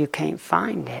certainty where you can't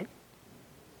find it.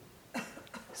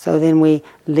 So then we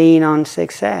lean on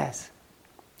success.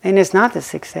 And it's not that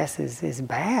success is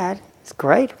bad. It's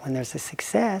great when there's a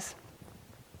success.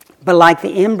 But like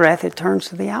the in-breath, it turns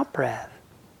to the out-breath.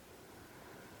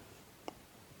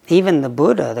 Even the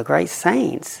Buddha, the great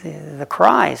saints, the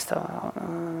Christ,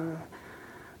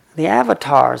 the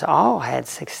avatars all had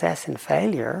success and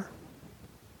failure.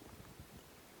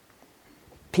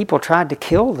 People tried to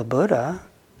kill the Buddha.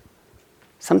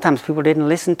 Sometimes people didn't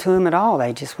listen to him at all.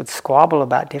 They just would squabble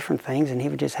about different things, and he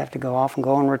would just have to go off and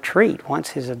go on retreat. Once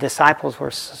his disciples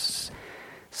were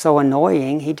so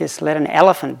annoying, he just let an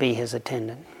elephant be his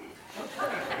attendant.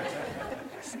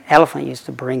 This elephant used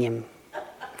to bring him,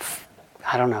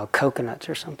 I don't know, coconuts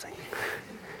or something.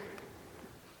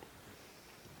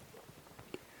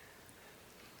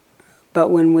 But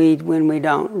when we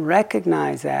don't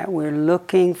recognize that, we're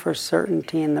looking for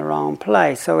certainty in the wrong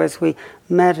place. So as we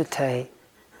meditate,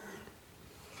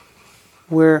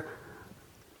 we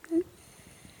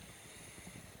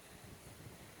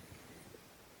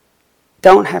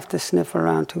don't have to sniff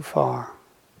around too far.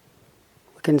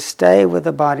 We can stay with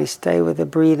the body, stay with the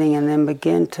breathing, and then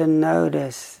begin to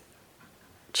notice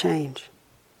change.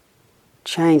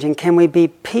 Change. And can we be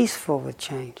peaceful with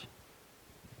change?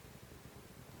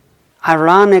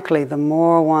 Ironically, the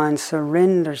more one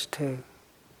surrenders to,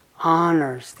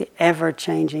 honors the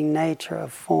ever-changing nature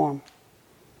of form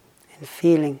and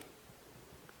feeling,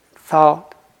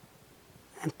 thought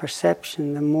and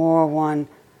perception, the more one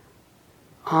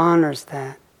honors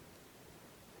that,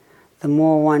 the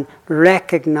more one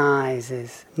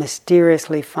recognizes,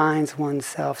 mysteriously finds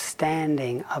oneself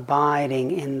standing, abiding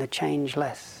in the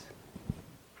changeless.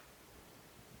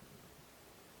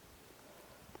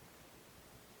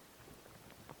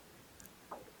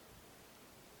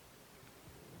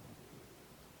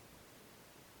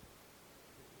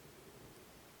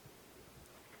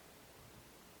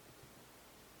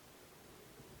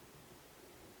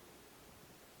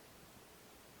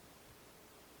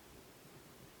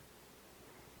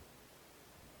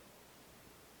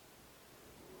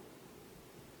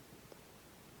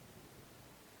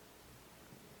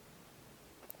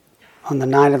 On the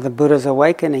night of the Buddha's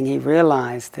awakening, he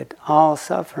realized that all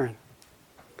suffering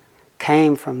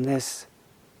came from this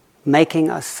making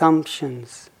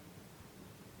assumptions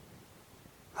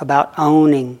about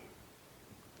owning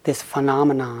this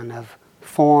phenomenon of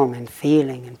form and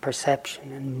feeling and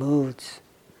perception and moods.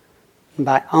 And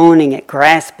by owning it,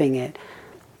 grasping it,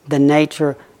 the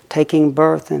nature taking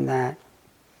birth in that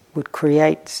would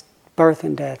create birth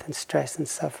and death and stress and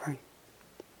suffering.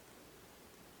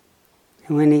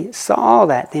 And when he saw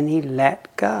that, then he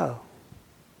let go.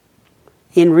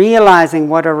 In realizing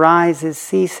what arises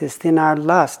ceases, then our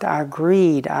lust, our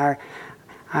greed,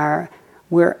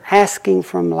 we're asking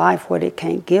from life what it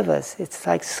can't give us. It's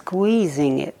like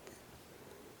squeezing it.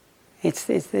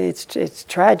 It's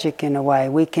tragic in a way.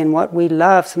 What we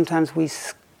love, sometimes we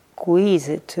squeeze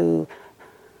it too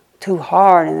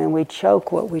hard, and then we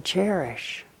choke what we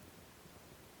cherish.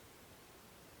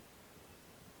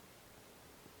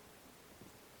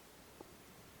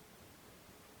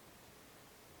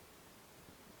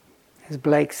 As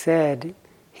Blake said,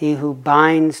 he who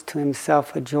binds to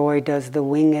himself a joy does the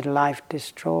winged life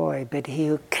destroy, but he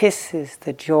who kisses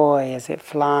the joy as it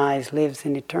flies lives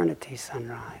in eternity's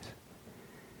sunrise.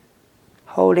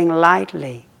 Holding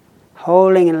lightly,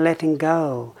 holding and letting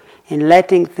go, and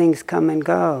letting things come and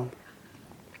go.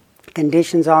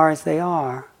 Conditions are as they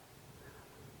are.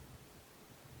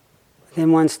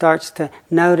 Then one starts to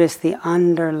notice the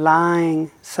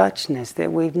underlying suchness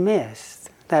that we've missed,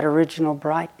 that original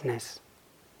brightness.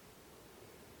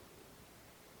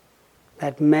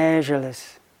 that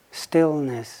measureless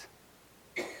stillness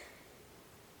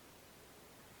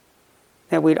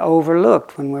that we'd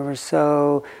overlooked when we were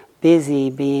so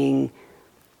busy being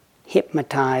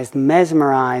hypnotized,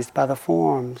 mesmerized by the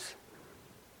forms,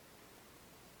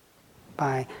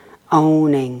 by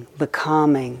owning,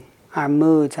 becoming our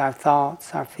moods, our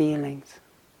thoughts, our feelings.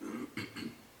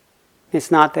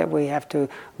 It's not that we have to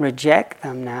reject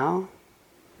them now.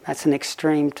 That's an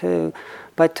extreme too.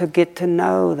 But to get to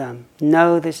know them,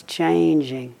 know this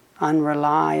changing,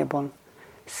 unreliable,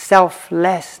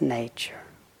 selfless nature.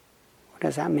 What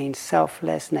does that mean,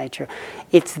 selfless nature?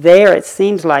 It's there, it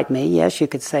seems like me. Yes, you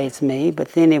could say it's me,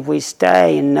 but then if we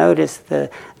stay and notice the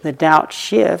doubt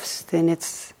shifts, then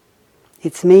it's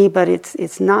me, but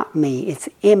it's not me. It's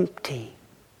empty.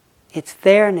 It's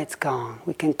there and it's gone.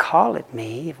 We can call it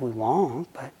me if we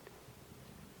want, but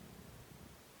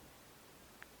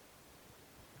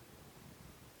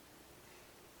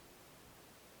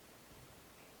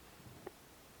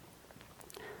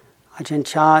Ajahn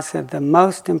Chah said the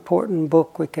most important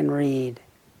book we can read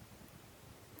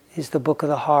is the book of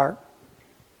the heart.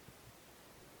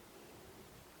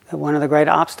 That one of the great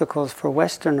obstacles for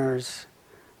Westerners,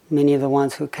 many of the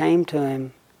ones who came to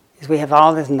him, is we have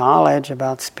all this knowledge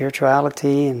about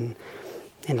spirituality and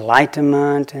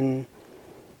enlightenment and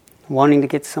wanting to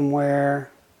get somewhere.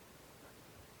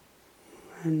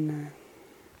 And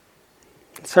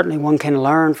certainly one can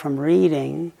learn from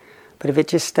reading, but if it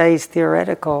just stays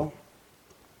theoretical,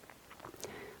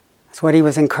 that's what he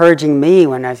was encouraging me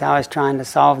when I was trying to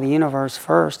solve the universe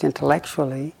first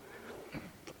intellectually.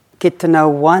 Get to know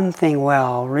one thing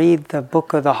well, read the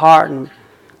book of the heart, and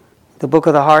the book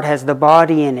of the heart has the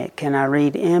body in it. Can I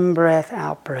read in-breath,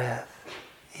 out-breath?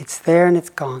 It's there and it's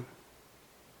gone.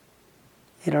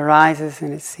 It arises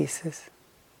and it ceases.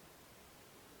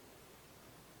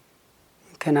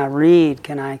 Can I read?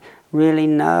 Can I really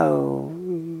know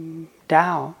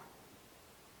Tao?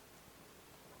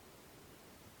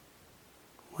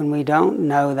 When we don't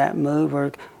know that mood,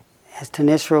 we're, as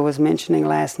Kittisaro was mentioning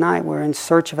last night, we're in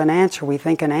search of an answer. We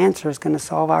think an answer is going to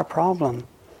solve our problem.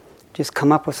 Just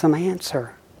come up with some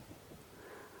answer.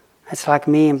 It's like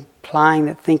me implying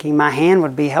that thinking my hand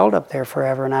would be held up there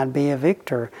forever and I'd be a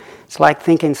victor. It's like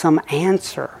thinking some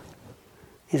answer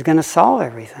is going to solve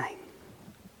everything.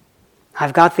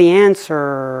 I've got the answer,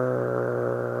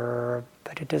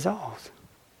 but it dissolves.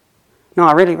 No,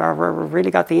 I really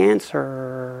got the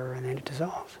answer, and then it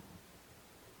dissolves.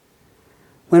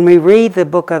 When we read the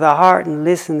book of the heart and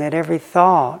listen that every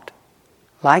thought,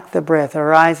 like the breath,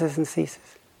 arises and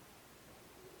ceases,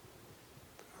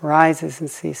 rises and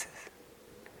ceases.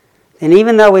 And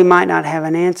even though we might not have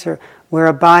an answer, we're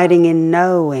abiding in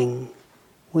knowing.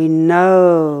 We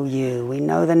know you. We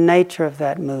know the nature of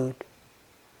that mood.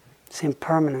 It's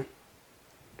impermanent.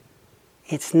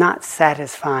 It's not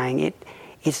satisfying.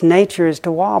 Its nature is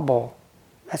to wobble.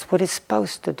 That's what it's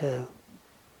supposed to do.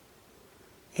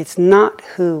 It's not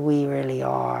who we really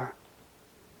are.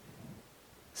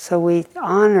 So we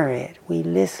honor it, we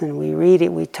listen, we read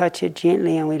it, we touch it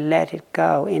gently, and we let it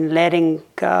go. In letting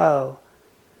go,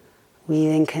 we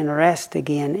then can rest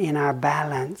again in our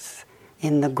balance,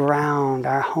 in the ground,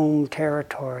 our home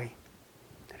territory,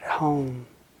 at home.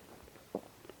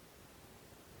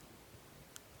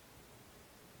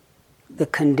 The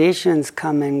conditions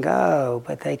come and go,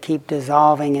 but they keep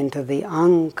dissolving into the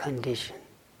unconditioned,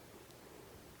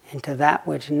 into that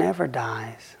which never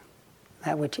dies,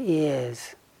 that which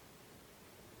is,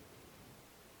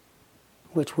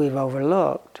 which we've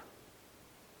overlooked.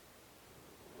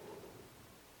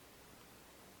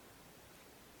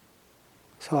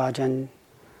 So Ajahn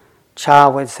Chah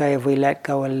would say, if we let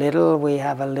go a little, we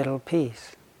have a little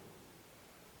peace.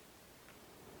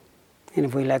 And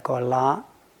if we let go a lot,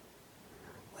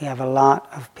 we have a lot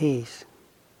of peace.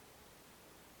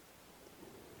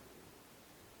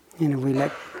 And if we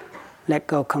let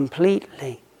go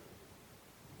completely,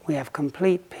 we have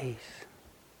complete peace.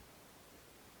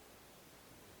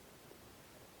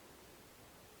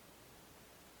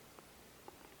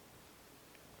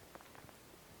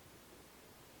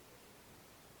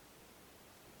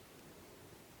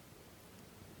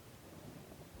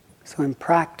 So in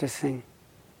practicing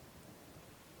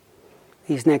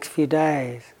these next few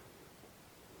days,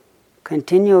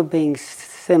 continue being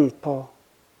simple,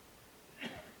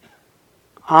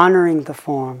 honoring the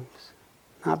forms,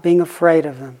 not being afraid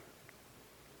of them,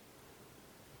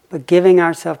 but giving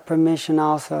ourselves permission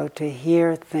also to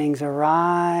hear things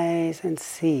arise and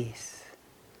cease.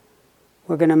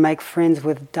 We're going to make friends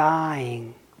with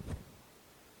dying.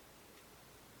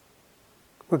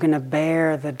 We're going to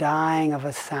bear the dying of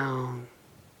a sound.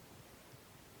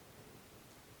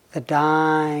 the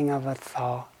dying of a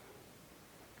thought,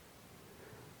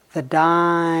 the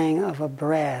dying of a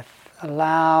breath.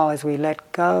 Allow, as we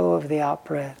let go of the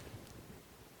out-breath,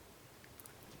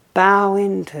 bow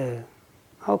into,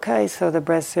 okay, so the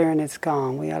breath's there and it's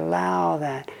gone. We allow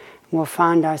that. We'll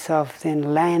find ourselves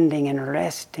then landing and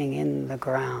resting in the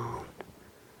ground.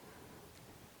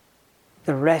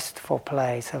 The restful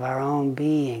place of our own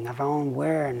being, of our own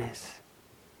awareness.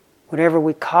 Whatever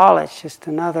we call it, it's just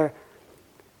another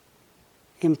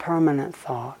impermanent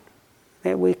thought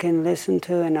that we can listen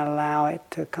to and allow it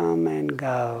to come and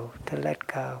go, to let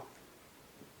go.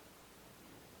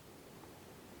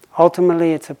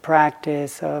 Ultimately, it's a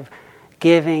practice of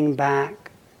giving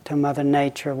back to Mother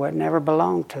Nature what never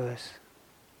belonged to us.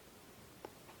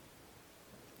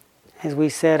 As we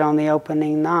said on the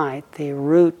opening night, the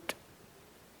root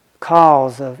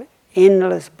cause of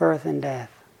endless birth and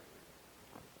death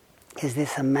is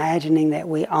this imagining that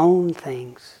we own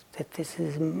things, that this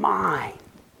is mine,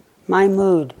 my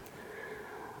mood,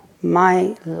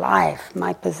 my life,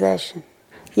 my possession.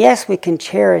 Yes, we can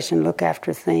cherish and look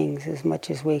after things as much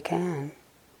as we can.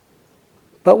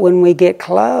 But when we get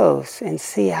close and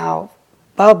see how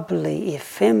bubbly,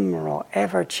 ephemeral,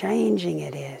 ever-changing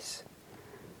it is,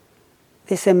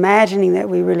 this imagining that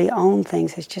we really own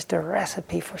things is just a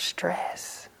recipe for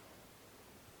stress.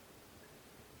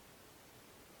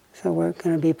 So we're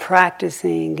going to be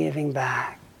practicing giving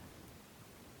back,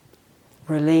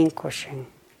 relinquishing,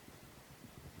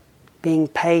 being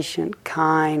patient,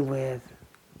 kind with,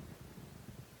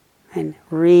 and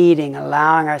reading,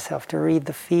 allowing ourselves to read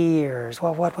the fears.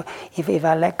 Well, if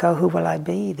I let go, who will I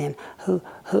be? Then who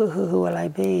will I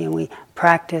be? And we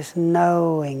practice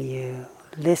knowing you,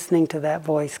 listening to that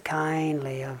voice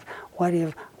kindly of what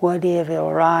if it'll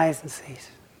arise and cease?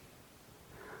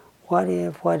 What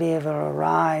if it'll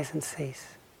arise and cease?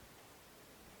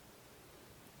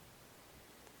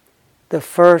 The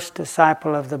first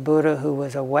disciple of the Buddha who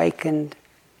was awakened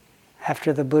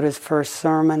after the Buddha's first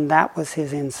sermon, that was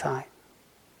his insight.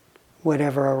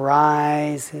 Whatever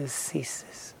arises,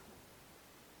 ceases.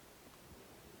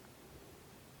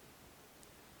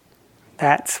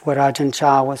 That's what Ajahn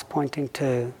Chah was pointing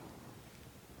to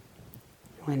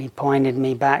when he pointed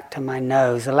me back to my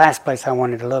nose. The last place I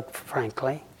wanted to look,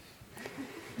 frankly.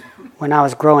 When I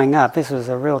was growing up, this was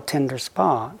a real tender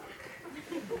spot.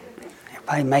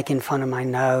 Everybody making fun of my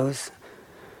nose.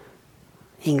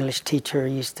 English teacher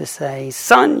used to say,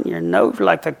 "Son, your nose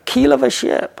like the keel of a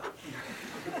ship."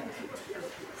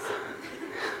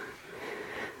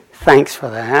 Thanks for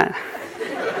that.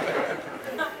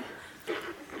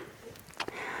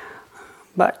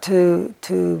 But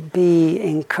to be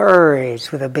encouraged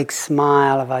with a big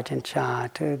smile of Ajahn Chah,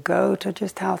 to go to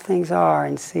just how things are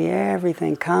and see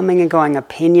everything coming and going,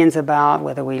 opinions about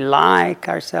whether we like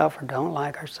ourselves or don't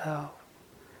like ourselves,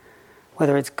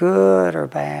 whether it's good or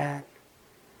bad.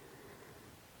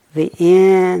 The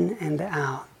in and the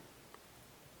out.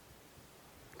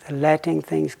 The letting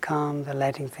things come, the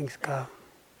letting things go.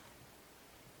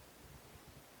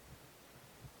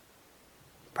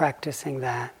 Practicing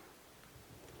that.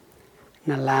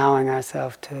 And allowing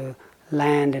ourselves to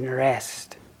land and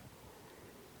rest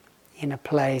in a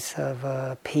place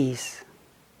of peace.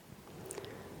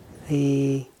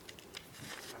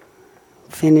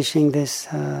 Finishing this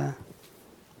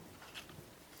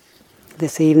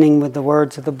evening with the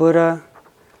words of the Buddha,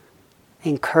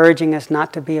 encouraging us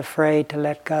not to be afraid to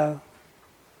let go,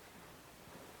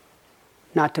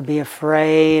 not to be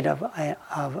afraid of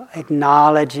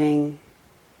acknowledging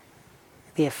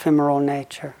the ephemeral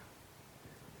nature,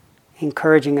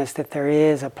 encouraging us that there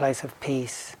is a place of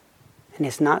peace, and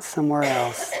it's not somewhere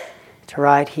else. It's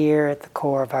right here at the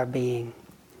core of our being.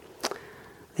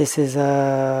 This is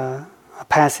a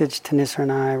passage Tanissa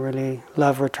and I really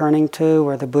love returning to,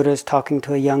 where the Buddha is talking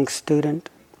to a young student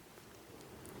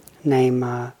named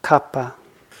Kappa.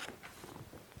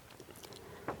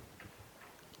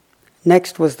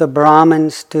 Next was the Brahmin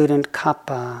student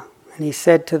Kappa, and he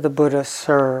said to the Buddha,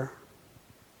 "Sir,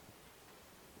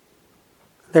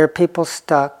 there are people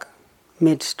stuck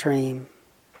midstream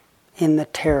in the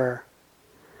terror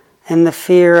and the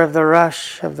fear of the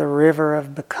rush of the river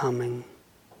of becoming.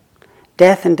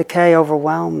 Death and decay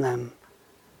overwhelm them.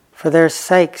 For their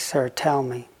sake, sir, tell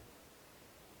me,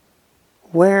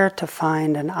 where to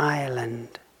find an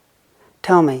island?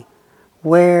 Tell me,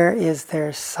 where is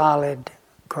there solid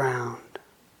ground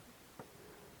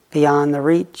beyond the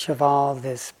reach of all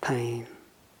this pain?"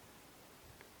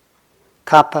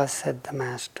 Kappa, said the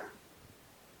Master,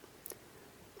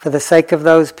 for the sake of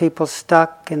those people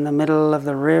stuck in the middle of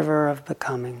the river of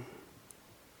becoming,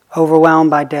 overwhelmed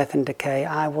by death and decay,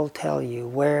 I will tell you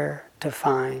where to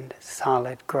find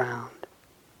solid ground.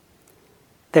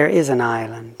 There is an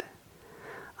island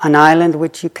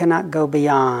which you cannot go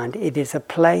beyond. It is a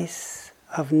place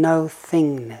of no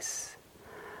thingness,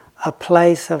 a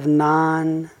place of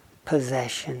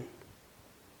non-possession,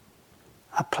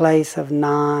 a place of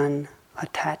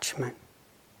non-attachment,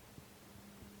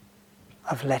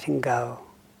 of letting go.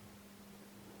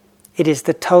 It is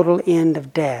the total end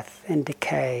of death and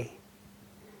decay.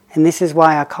 And this is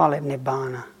why I call it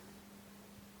Nibbana.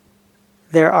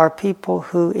 There are people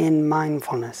who in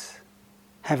mindfulness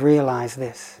have realized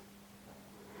this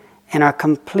and are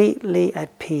completely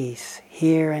at peace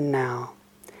here and now.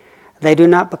 They do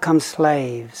not become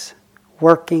slaves,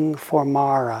 working for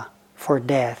Mara, for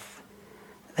death.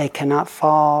 They cannot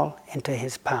fall into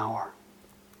his power.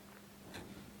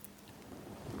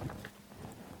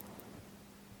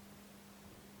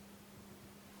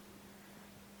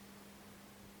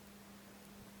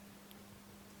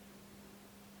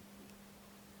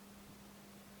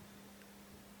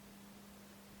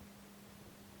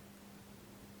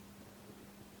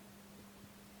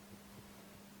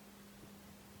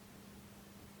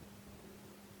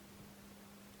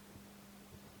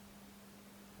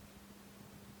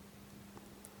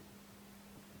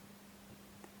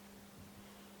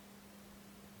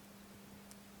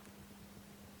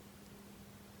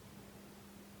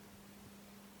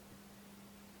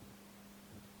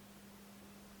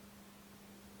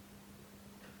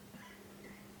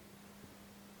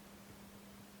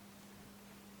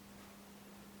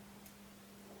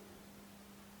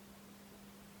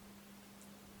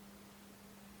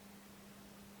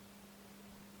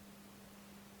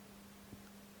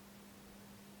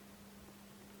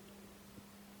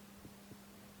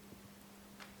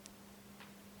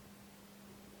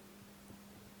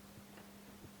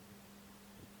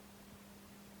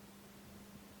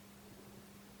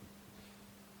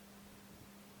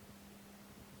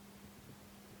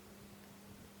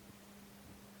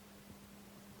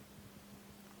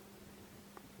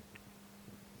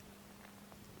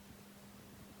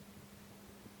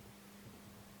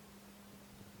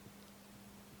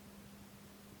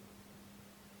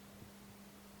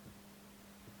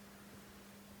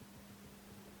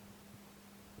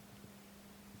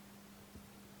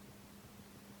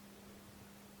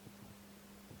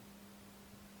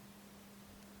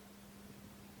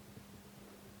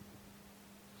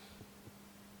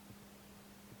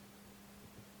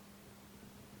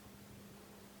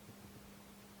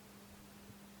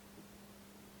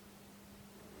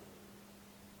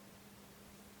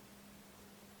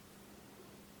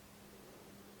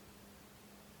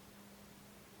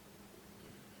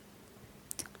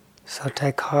 So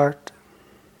take heart.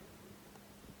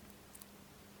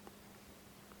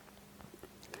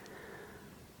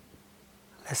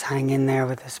 Let's hang in there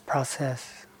with this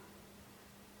process.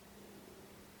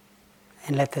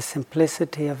 And let the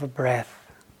simplicity of a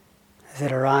breath, as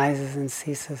it arises and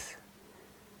ceases,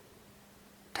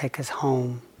 take us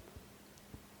home.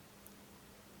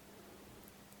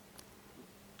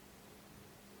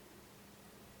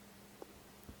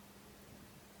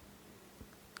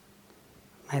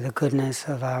 May the goodness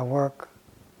of our work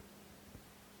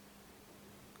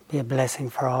be a blessing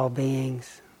for all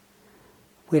beings.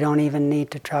 We don't even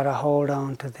need to try to hold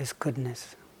on to this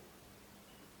goodness.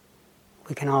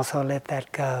 We can also let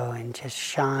that go and just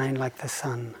shine like the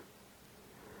sun,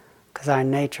 because our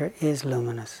nature is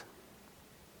luminous.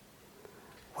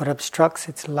 What obstructs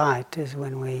its light is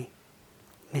when we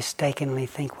mistakenly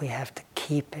think we have to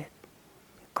keep it,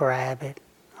 grab it,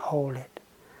 hold it.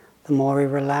 The more we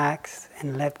relax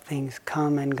and let things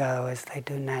come and go as they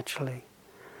do naturally,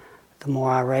 the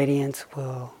more our radiance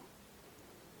will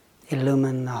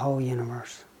illumine the whole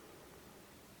universe.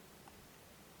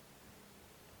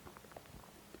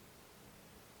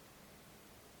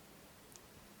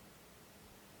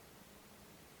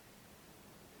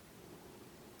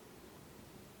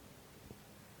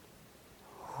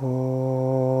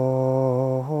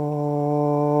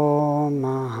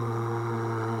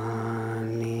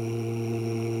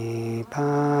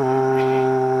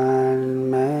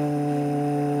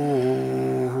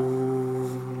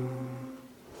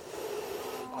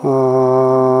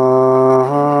 Om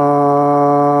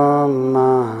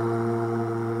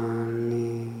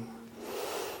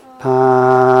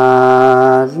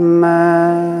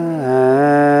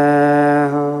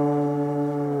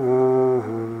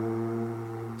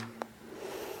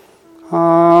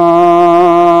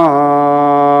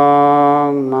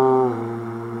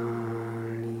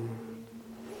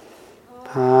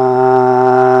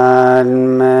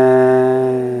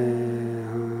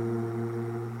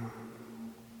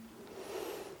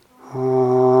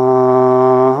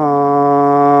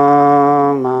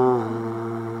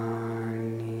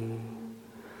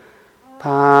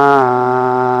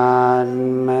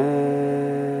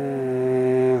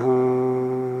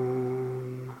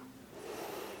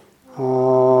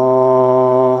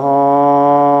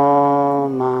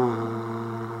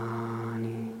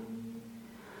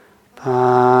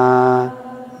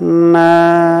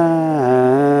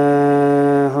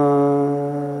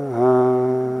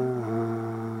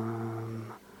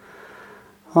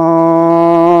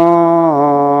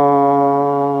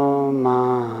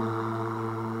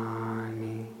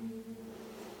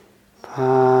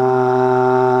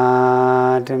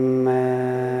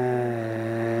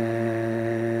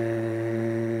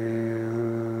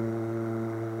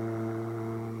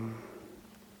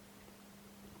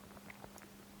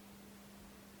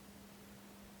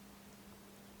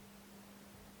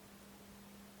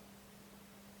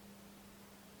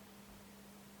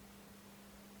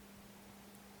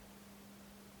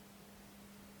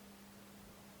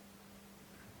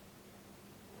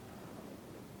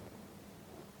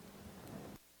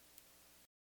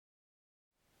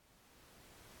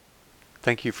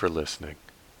Thank you for listening.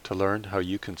 To learn how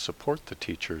you can support the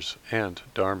teachers and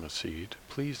Dharma Seed,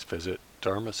 please visit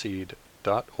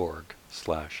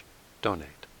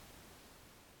dharmaseed.org/donate.